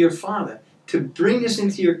talking to your Father, to bring this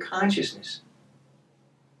into your consciousness,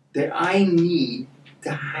 that I need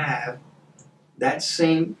to have that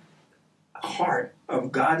same heart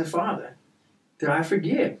of God the Father that I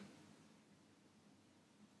forgive.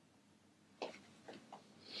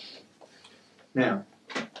 Now,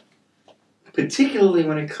 particularly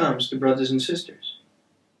when it comes to brothers and sisters,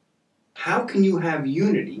 how can you have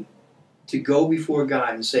unity to go before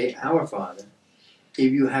God and say, Our Father,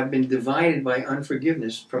 if you have been divided by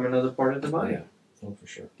unforgiveness from another part of the body? Yeah. Oh, for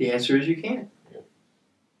sure. The answer is you can't. Yeah.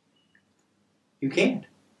 You can't.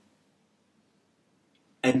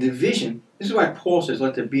 And division, this is why Paul says,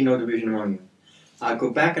 let there be no division among you. I'll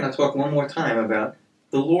go back and I'll talk one more time about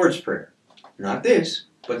the Lord's Prayer. Not this,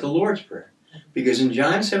 but the Lord's Prayer. Because in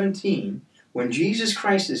John 17, when Jesus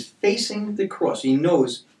Christ is facing the cross, he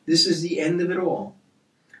knows this is the end of it all.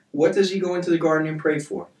 What does he go into the garden and pray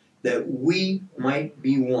for? That we might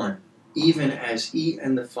be one, even as he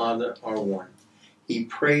and the Father are one. He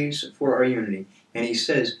prays for our unity. And he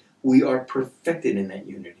says we are perfected in that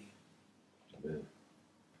unity. Amen.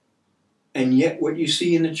 And yet what you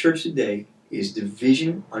see in the church today is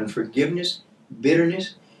division, unforgiveness,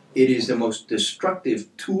 bitterness. It is the most destructive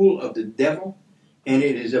tool of the devil, and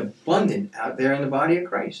it is abundant out there in the body of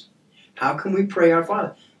Christ. How can we pray our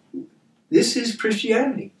Father? This is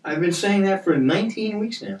Christianity. I've been saying that for 19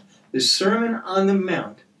 weeks now. The Sermon on the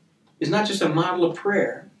Mount is not just a model of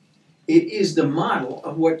prayer. It is the model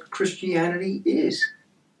of what Christianity is.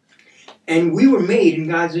 And we were made in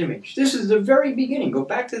God's image. This is the very beginning. Go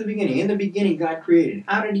back to the beginning. In the beginning, God created.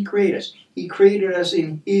 How did he create us? He created us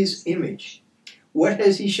in his image. What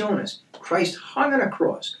has he shown us? Christ hung on a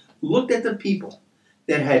cross, looked at the people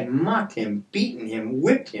that had mocked him, beaten him,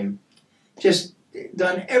 whipped him, just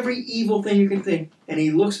done every evil thing you can think, and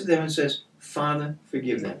he looks at them and says, Father,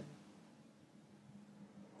 forgive them.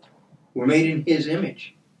 We're made in his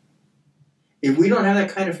image. If we don't have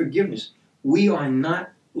that kind of forgiveness, we are not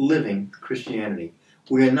living Christianity.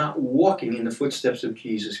 We are not walking in the footsteps of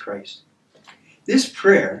Jesus Christ. This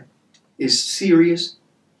prayer is serious,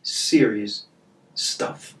 serious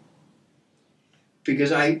stuff.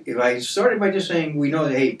 Because if I started by just saying we know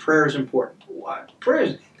that, hey, prayer is important. What? Prayer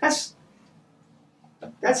is,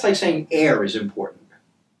 that's like saying air is important.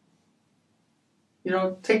 You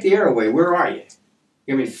know, take the air away. Where are you?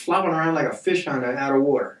 You're going to be flopping around like a fish out of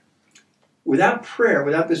water. Without prayer,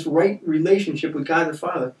 without this right relationship with God the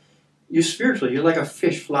Father, you're spiritually, you're like a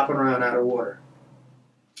fish flopping around out of water.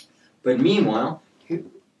 But meanwhile,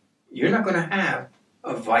 you're not going to have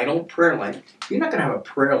a vital prayer life. You're not going to have a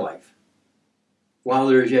prayer life while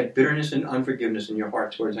there is yet bitterness and unforgiveness in your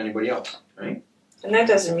heart towards anybody else, right? And that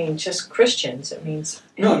doesn't mean just Christians. It means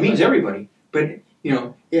no, it means everybody. But you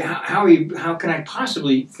know, how can I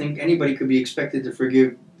possibly think anybody could be expected to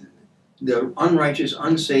forgive the unrighteous,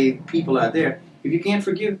 unsaved people out there if you can't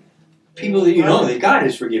forgive people that you know that God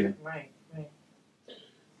has forgiven? Right,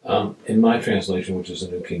 right. In my translation, which is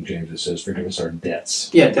the New King James, it says, "Forgive us our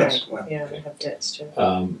debts." Yeah, debts. Right. Well, yeah, we have debts too.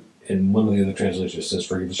 In one of the other translations, it says,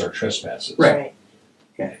 "Forgive us our trespasses." Right.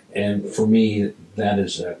 And for me, that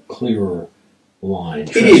is a clearer line.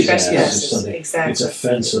 It is, Trespass yes. is something. Exactly. It's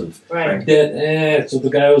offensive. Right. Debt, so the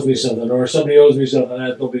guy owes me something, or somebody owes me something.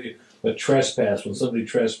 That'll be a trespass. When somebody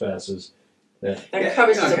trespasses, That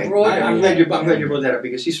covers okay. a broader. I'm glad you brought that up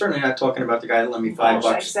because he's certainly not talking about the guy that lent me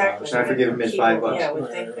 $5. Exactly. So I forgive him his $5. Yeah, I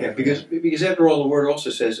would think that. Yeah, because after all, the word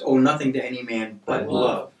also says, "Owe nothing to any man but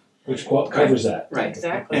love," which covers that. Right.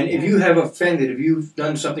 Exactly. And if you have offended, if you've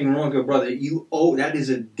done something wrong to a brother, you owe. That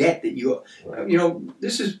is a debt that you owe. Right. You know,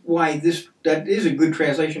 this is why that is a good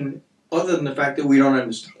translation. Other than the fact that we don't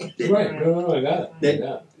understand it, Right. No, I got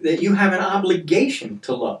it. that you have an obligation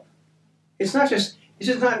to love. It's not just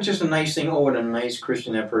a nice thing. Oh, what a nice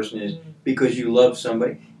Christian that person is because you love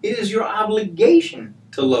somebody. It is your obligation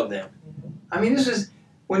to love them. I mean, this is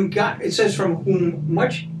when God. It says, "From whom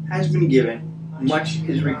much has been given, much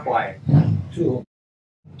is required." To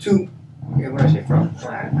what did I say? From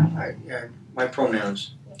my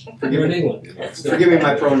pronouns. You're in England. Forgive me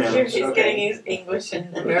my pronouns. He's getting his English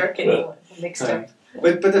and American mixed up.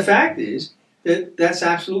 But the fact is that that's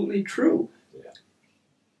absolutely true.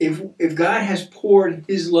 If God has poured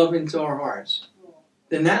His love into our hearts,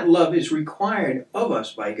 then that love is required of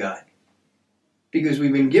us by God. Because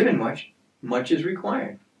we've been given much, much is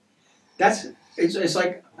required. It's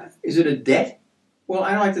like, is it a debt? Well,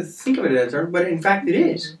 I don't like to think of it as a term, but in fact it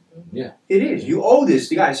is. Yeah. It is. You owe this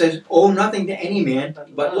to God. It says, "Owe nothing to any man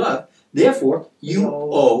but love." Therefore, you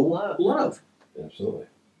owe love. Absolutely.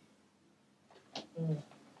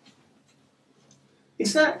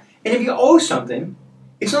 It's not, and if you owe something,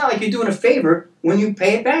 it's not like you're doing a favor when you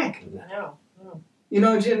pay it back. No. You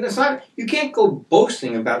know, it's not. You can't go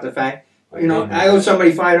boasting about the fact. You know, I owe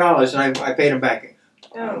somebody $5 and I paid him back.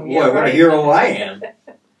 Oh, Boy, yeah, what a hero I am.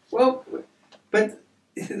 Well, but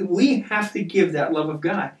we have to give that love of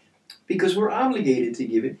God because we're obligated to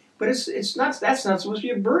give it. But it's not. That's not supposed to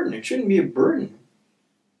be a burden. It shouldn't be a burden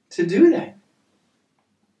to do that.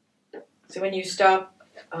 So when you stop,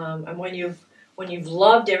 and when you've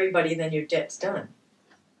loved everybody, then your debt's done.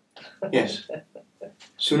 Yes. As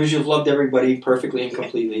soon as you've loved everybody perfectly and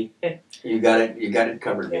completely, you got it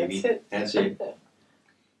covered, baby. That's it.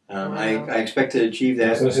 I expect to achieve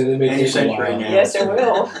that any century now. Yes, it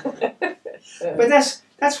will. But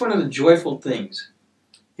that's one of the joyful things,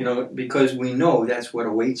 you know, because we know that's what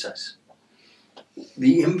awaits us.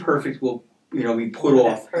 The imperfect will, you know, be put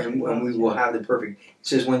off, and we will have the perfect. It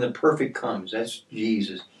says when the perfect comes, that's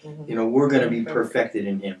Jesus. You know, we're going to be perfected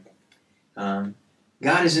in Him.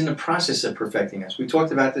 God is in the process of perfecting us. We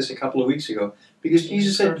talked about this a couple of weeks ago because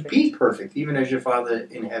Jesus said, "Be perfect, even as your Father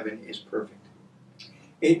in heaven is perfect."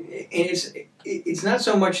 It's not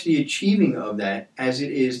so much the achieving of that as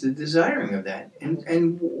it is the desiring of that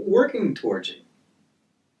and working towards it.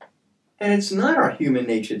 And it's not our human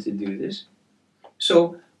nature to do this.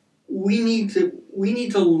 So we need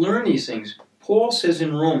to learn these things. Paul says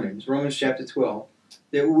in Romans chapter 12,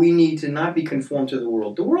 that we need to not be conformed to the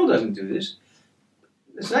world. The world doesn't do this.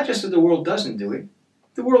 It's not just that the world doesn't do it.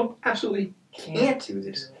 The world absolutely can't do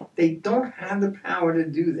this. They don't have the power to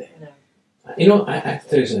do that. You know, I have to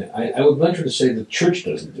tell you something. I would venture to say the church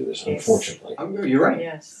doesn't do this, unfortunately. You're right.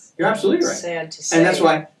 Yes. You're absolutely right. Sad to say. And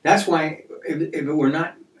that's why if it were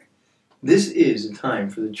not, this is a time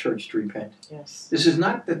for the church to repent. Yes. This is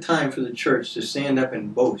not the time for the church to stand up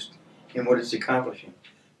and boast in what it's accomplishing.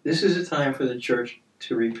 This is a time for the church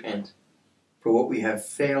to repent for what we have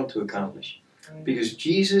failed to accomplish. Because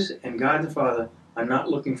Jesus and God the Father are not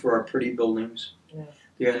looking for our pretty buildings. No.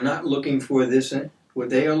 They are not looking for this. What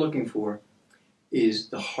they are looking for is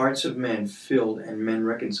the hearts of men filled and men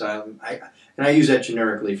reconciled. And I use that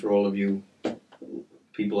generically for all of you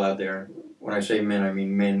people out there. When I say men, I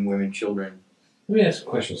mean men, women, children. Let me ask a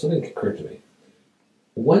question. Something occurred to me.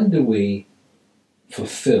 When do we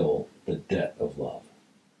fulfill the debt of love?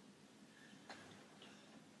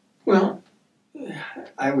 Well,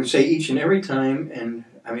 I would say each and every time, and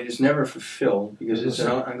I mean it's never fulfilled because it's an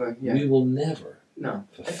ongoing. Yeah. We will never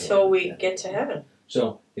until we get to heaven.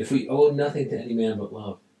 So if we owe nothing to any man but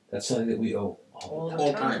love, that's something that we owe all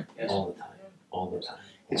the time. Yes. All the time.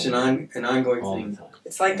 It's an ongoing thing.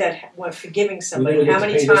 It's like that when forgiving somebody. How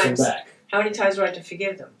many times? How many times do I have to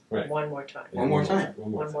forgive them? Right. One more time. One more time.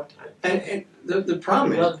 One more time. And the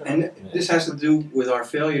problem is, and this has to do with our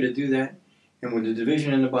failure to do that, and with the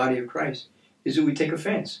division in the body of Christ, is that we take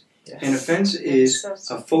offense. Yes. And offense is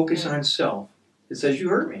a focus on self. It says, "You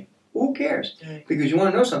hurt me." Who cares? Right. Because you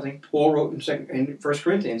want to know something. Paul wrote in 1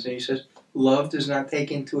 Corinthians, and he says, "Love does not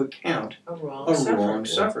take into account a wrong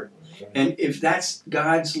suffered." And if that's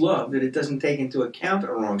God's love, that it doesn't take into account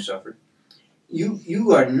a wrong suffered,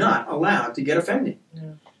 you are not allowed to get offended.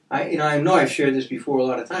 No. I know I've shared this before a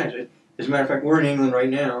lot of times. But as a matter of fact, we're in England right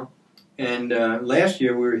now, And last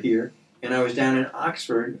year we were here, and I was down in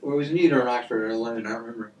Oxford, or it was either in Oxford or in London, I don't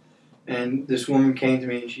remember. And this woman came to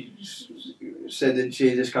me and she said that she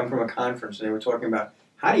had just come from a conference, and they were talking about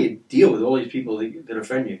how do you deal with all these people that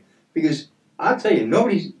offend you? Because I'll tell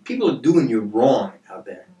you, people are doing you wrong out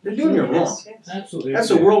there. They're doing you wrong. Yes. Absolutely. That's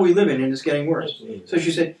the world we live in, and it's getting worse. Absolutely. So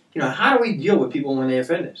she said, how do we deal with people when they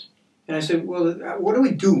offend us? And I said, well, what do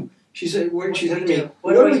we do? She said, she said to me,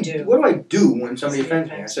 what do I do when somebody offends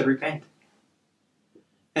me? I said, repent.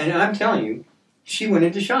 And I'm telling you, she went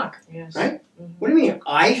into shock. Yes. Right? Mm-hmm. What do you mean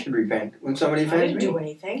I should repent when somebody offends me? I didn't do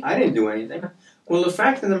anything. I didn't do anything. Well, the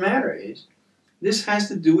fact of the matter is, this has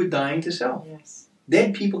to do with dying to self. Yes.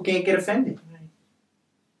 Dead people can't get offended. Right.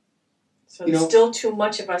 So there's still too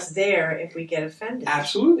much of us there if we get offended.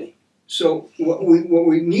 Absolutely. So what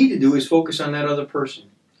we need to do is focus on that other person.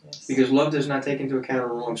 Yes. Because love does not take into account a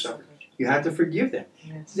wrong suffering. You have to forgive them.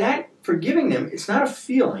 Yes. That forgiving them, it's not a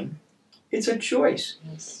feeling, it's a choice.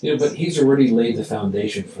 Yes. Yeah, but he's already laid the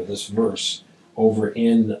foundation for this verse over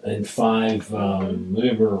in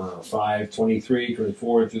 5:23,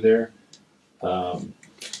 24 through there.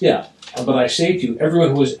 But I say to you,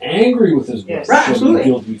 everyone who is angry with his brother shall be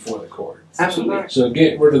guilty before the court. Absolutely. So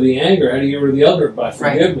get rid of the anger. How do you get rid of the anger? By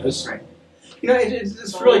forgiveness. Right.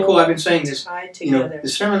 It's really cool. I've been saying this. The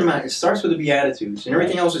Sermon on the Mount, it starts with the Beatitudes, and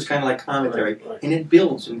everything else is kind of like commentary, and it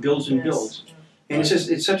builds and builds and builds. And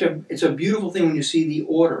it's a beautiful thing when you see the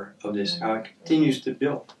order of this, how it continues to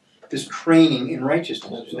build. This training in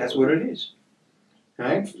righteousness. That's what it is. All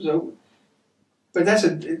right? So, but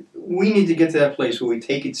we need to get to that place where we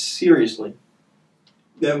take it seriously.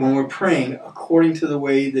 That when we're praying according to the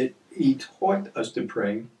way that He taught us to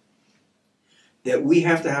pray, that we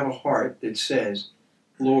have to have a heart that says,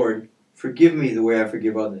 Lord, forgive me the way I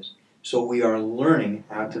forgive others. So we are learning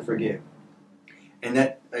how to forgive. And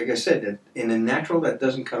that, like I said, that in the natural, that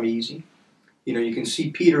doesn't come easy. You can see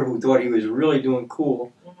Peter, who thought he was really doing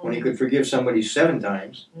cool when he could forgive somebody 7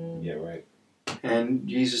 times. Yeah, right. And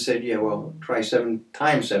Jesus said, try 7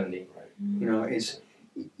 times 70. Right.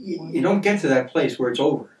 You don't get to that place where it's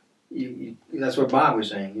over. That's what Bob was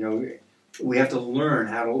saying. We have to learn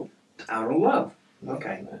how to love.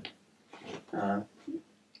 Okay. I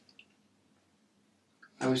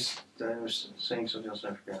was saying something else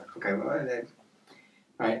and I forgot. Okay. Well,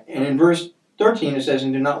 all right. And in verse 13 it says,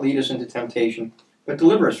 "And do not lead us into temptation, but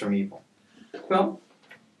deliver us from evil." Well,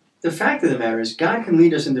 the fact of the matter is, God can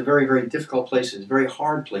lead us into very, very difficult places, very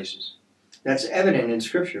hard places. That's evident in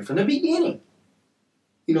Scripture from the beginning.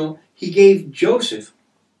 He gave Joseph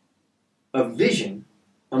a vision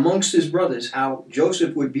amongst his brothers how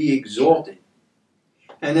Joseph would be exalted.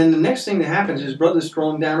 And then the next thing that happens is his brothers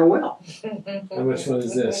throw him down a well. How much fun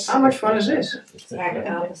is this? How much fun is this? Exactly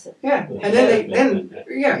opposite. Yeah,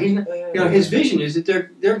 and his vision is that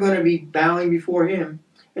they're going to be bowing before him,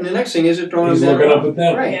 and the next thing is they're throwing him down. He's looking up at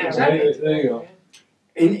them. Right, exactly. There you go.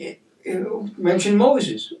 And it mentioned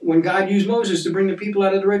Moses. When God used Moses to bring the people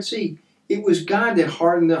out of the Red Sea, it was God that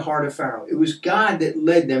hardened the heart of Pharaoh. It was God that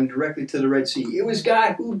led them directly to the Red Sea. It was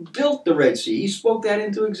God who built the Red Sea. He spoke that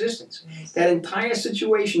into existence. That entire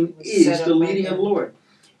situation is the leading of the Lord.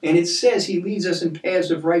 And it says He leads us in paths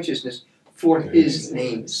of righteousness for His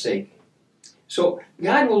name's sake. So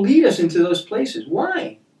God will lead us into those places.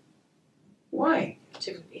 Why? Why?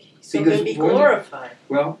 So He can be glorified.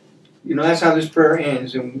 Well, that's how this prayer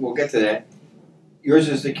ends, and we'll get to that. Yours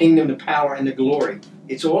is the kingdom, the power, and the glory.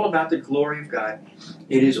 It's all about the glory of God.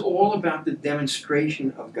 It is all about the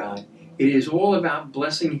demonstration of God. It is all about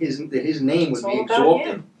blessing that His name would be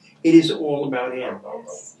exalted. It is all about Him.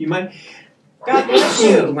 Yes. You mind? God bless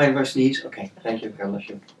you. You mind if I sneeze? Okay, thank you. God bless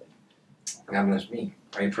you. God bless me.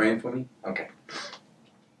 Are you praying for me? Okay.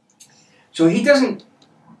 So He doesn't.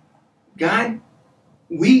 God,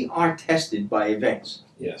 we are tested by events.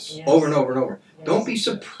 Yes. Over and over and over. Yes. Don't be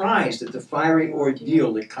surprised at the fiery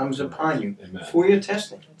ordeal that comes upon you for your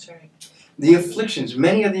testing. That's right. The afflictions,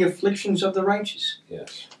 many are the afflictions of the righteous.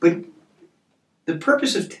 Yes. But the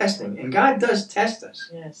purpose of testing, and God does test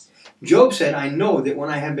us. Yes. Job said, "I know that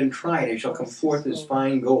when I have been tried, I shall come forth as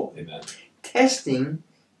fine gold." Amen. Testing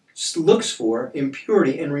looks for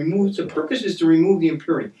impurity and removes. The purpose is to remove the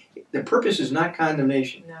impurity. The purpose is not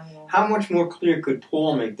condemnation. No. How much more clear could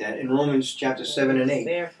Paul make that in Romans chapter 7 and 8?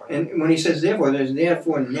 Therefore. And when he says, "Therefore," there's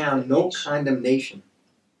therefore now no condemnation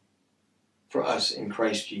for us in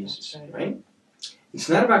Christ Jesus. Right? It's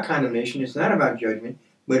not about condemnation. It's not about judgment.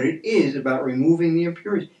 But it is about removing the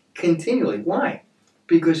impurities continually. Why?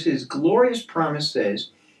 Because His glorious promise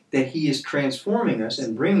says that He is transforming us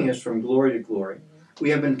and bringing us from glory to glory.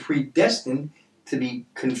 We have been predestined to be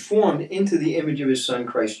conformed into the image of His Son,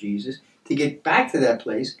 Christ Jesus, to get back to that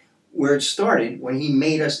place where it started when He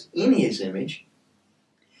made us in His image.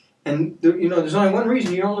 And there's only one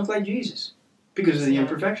reason you don't look like Jesus, because of the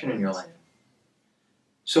imperfection in your life.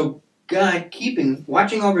 So God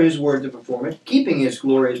watching over His word to perform it, keeping His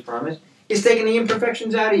glorious promise, is taking the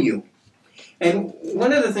imperfections out of you. And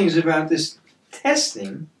one of the things about this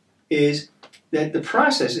testing is that the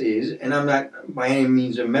process is, and I'm not by any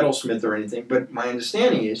means a metalsmith or anything, but my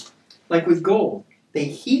understanding is, like with gold, they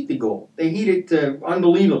heat the gold. They heat it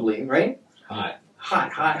unbelievably, right? Hot.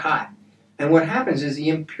 Hot. And what happens is the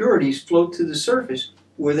impurities float to the surface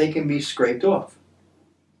where they can be scraped off.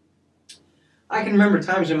 I can remember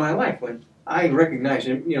times in my life when I recognized,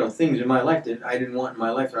 things in my life that I didn't want in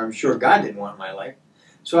my life, that I'm sure God didn't want in my life.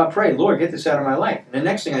 So I prayed, Lord, get this out of my life. And the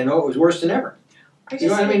next thing I know, it was worse than ever. You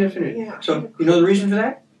know what I mean? Yeah. So, you know the reason for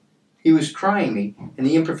that? He was trying me, and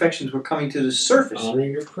the imperfections were coming to the surface.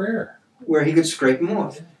 Honoring your prayer. Where He could scrape them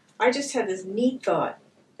off. I just had this neat thought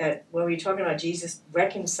that when we were talking about Jesus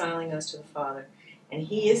reconciling us to the Father, and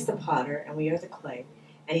He is the potter, and we are the clay,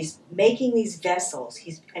 and He's making these vessels,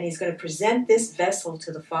 He's going to present this vessel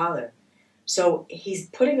to the Father. So He's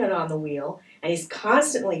putting it on the wheel, and He's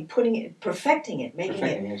constantly perfecting it, making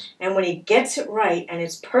it. Yes. And when He gets it right, and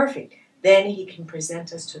it's perfect, then He can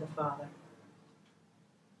present us to the Father.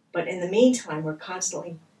 But in the meantime, we're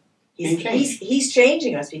constantly, He's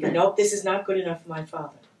changing us, because, nope, this is not good enough for my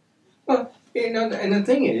Father. Well, and the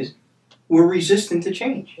thing is, we're resistant to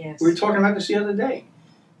change. Yes. We were talking about this the other day.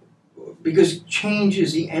 Because change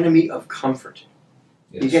is the enemy of comfort.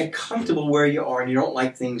 Yes. You get comfortable where you are and you don't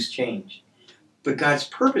like things change. But God's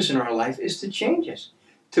purpose in our life is to change us,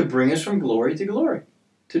 to bring us from glory to glory,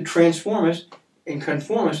 to transform us and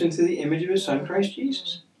conform us into the image of His Son, Christ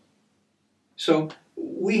Jesus. So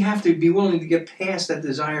we have to be willing to get past that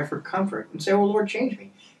desire for comfort and say, oh, Lord, change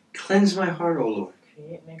me. Cleanse my heart, oh Lord.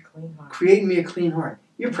 Create me a clean heart. Create me a clean heart.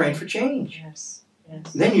 You're praying for change. Yes.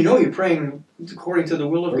 Then you're praying according to the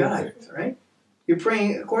will of God, right? You're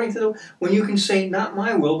praying according to when you can say, not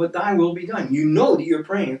my will, but thy will be done. You know that you're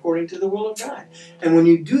praying according to the will of God. And when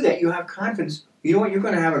you do that, you have confidence. You know what? You're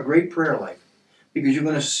going to have a great prayer life, because you're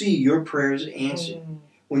going to see your prayers answered.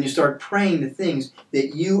 When you start praying the things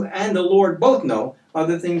that you and the Lord both know are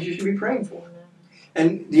the things you should be praying for.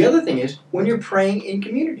 And the other thing is, when you're praying in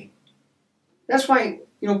community. That's why,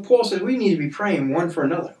 Paul says we need to be praying one for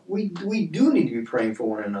another. We do need to be praying for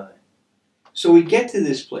one another. So we get to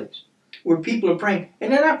this place where people are praying,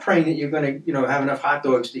 and they're not praying that you're going to, have enough hot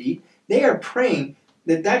dogs to eat. They are praying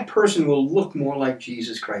that that person will look more like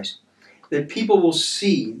Jesus Christ, that people will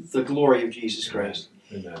see the glory of Jesus Christ.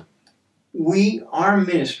 Amen. Our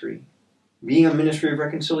ministry, being a ministry of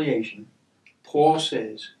reconciliation, Paul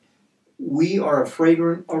says, we are a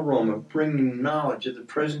fragrant aroma, bringing knowledge of the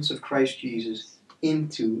presence of Christ Jesus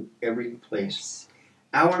into every place.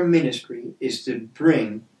 Our ministry is to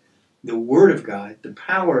bring the Word of God, the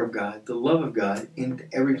power of God, the love of God into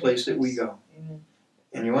every place that we go. Amen.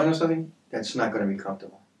 And you want to know something? That's not going to be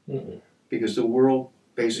comfortable. Because the world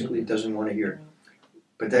basically doesn't want to hear it.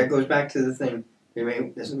 But that goes back to the thing.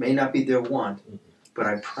 It may not be their want, but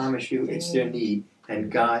I promise you it's their need,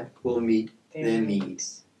 and God will meet their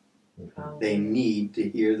needs. They need to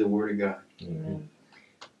hear the Word of God. Amen.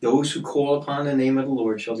 Those who call upon the name of the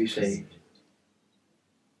Lord shall be saved.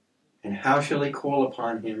 And how shall they call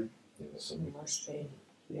upon Him?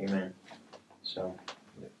 Amen. So,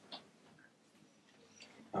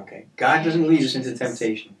 okay. God doesn't lead us into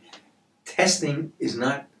temptation. Testing is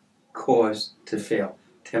not caused to fail.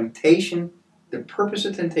 Temptation, the purpose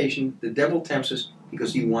of temptation, the devil tempts us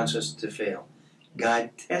because he wants us to fail. God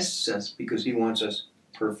tests us because He wants us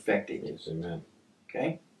perfected. Yes, amen.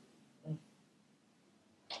 Okay?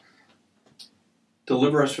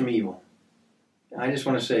 Deliver us from evil. I just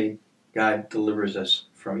want to say, God delivers us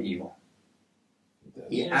from evil.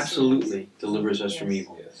 He absolutely delivers us from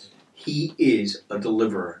evil. Yes. He is a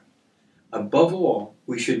deliverer. Above all,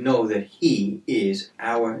 we should know that He is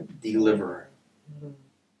our deliverer.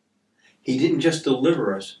 He didn't just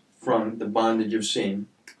deliver us from the bondage of sin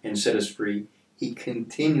and set us free. He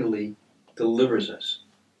continually delivers us.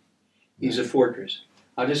 He's a fortress.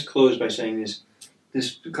 I'll just close by saying this.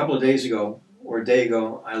 This a couple of days ago, or a day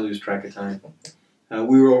ago, I lose track of time.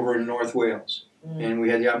 We were over in North Wales, and we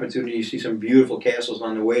had the opportunity to see some beautiful castles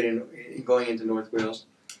on the way to going into North Wales.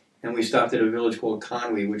 And we stopped at a village called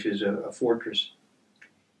Conwy, which is a fortress.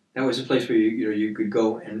 That was a place where you could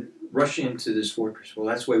go and rush into this fortress. Well,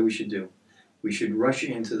 that's what we should do. We should rush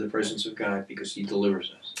into the presence of God because He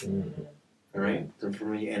delivers us. All right,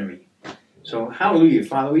 from the enemy. So, hallelujah,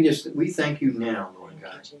 Father. We thank You now, Lord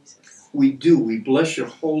God. We do. We bless Your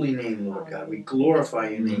holy name, Lord God. We glorify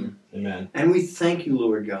Your name. Amen. And we thank You,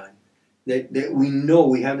 Lord God, that we know,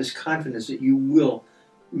 we have this confidence that you will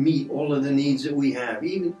meet all of the needs that we have,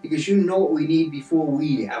 even because you know what we need before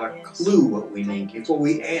we have a clue what we need, before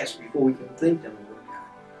we ask, before we can think them, Lord God.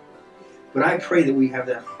 But I pray that we have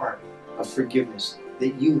that heart of forgiveness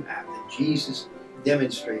that you have, that Jesus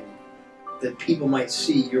demonstrated, that people might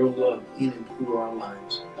see your love in and through our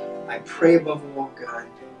lives. I pray above all, God,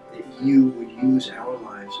 that you would use our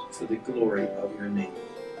lives for the glory of your name.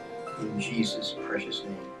 In Jesus' precious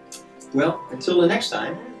name. Well, until the next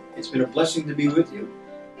time, it's been a blessing to be with you.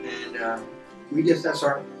 And that's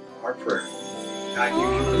our prayer. God,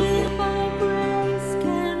 give you the glory.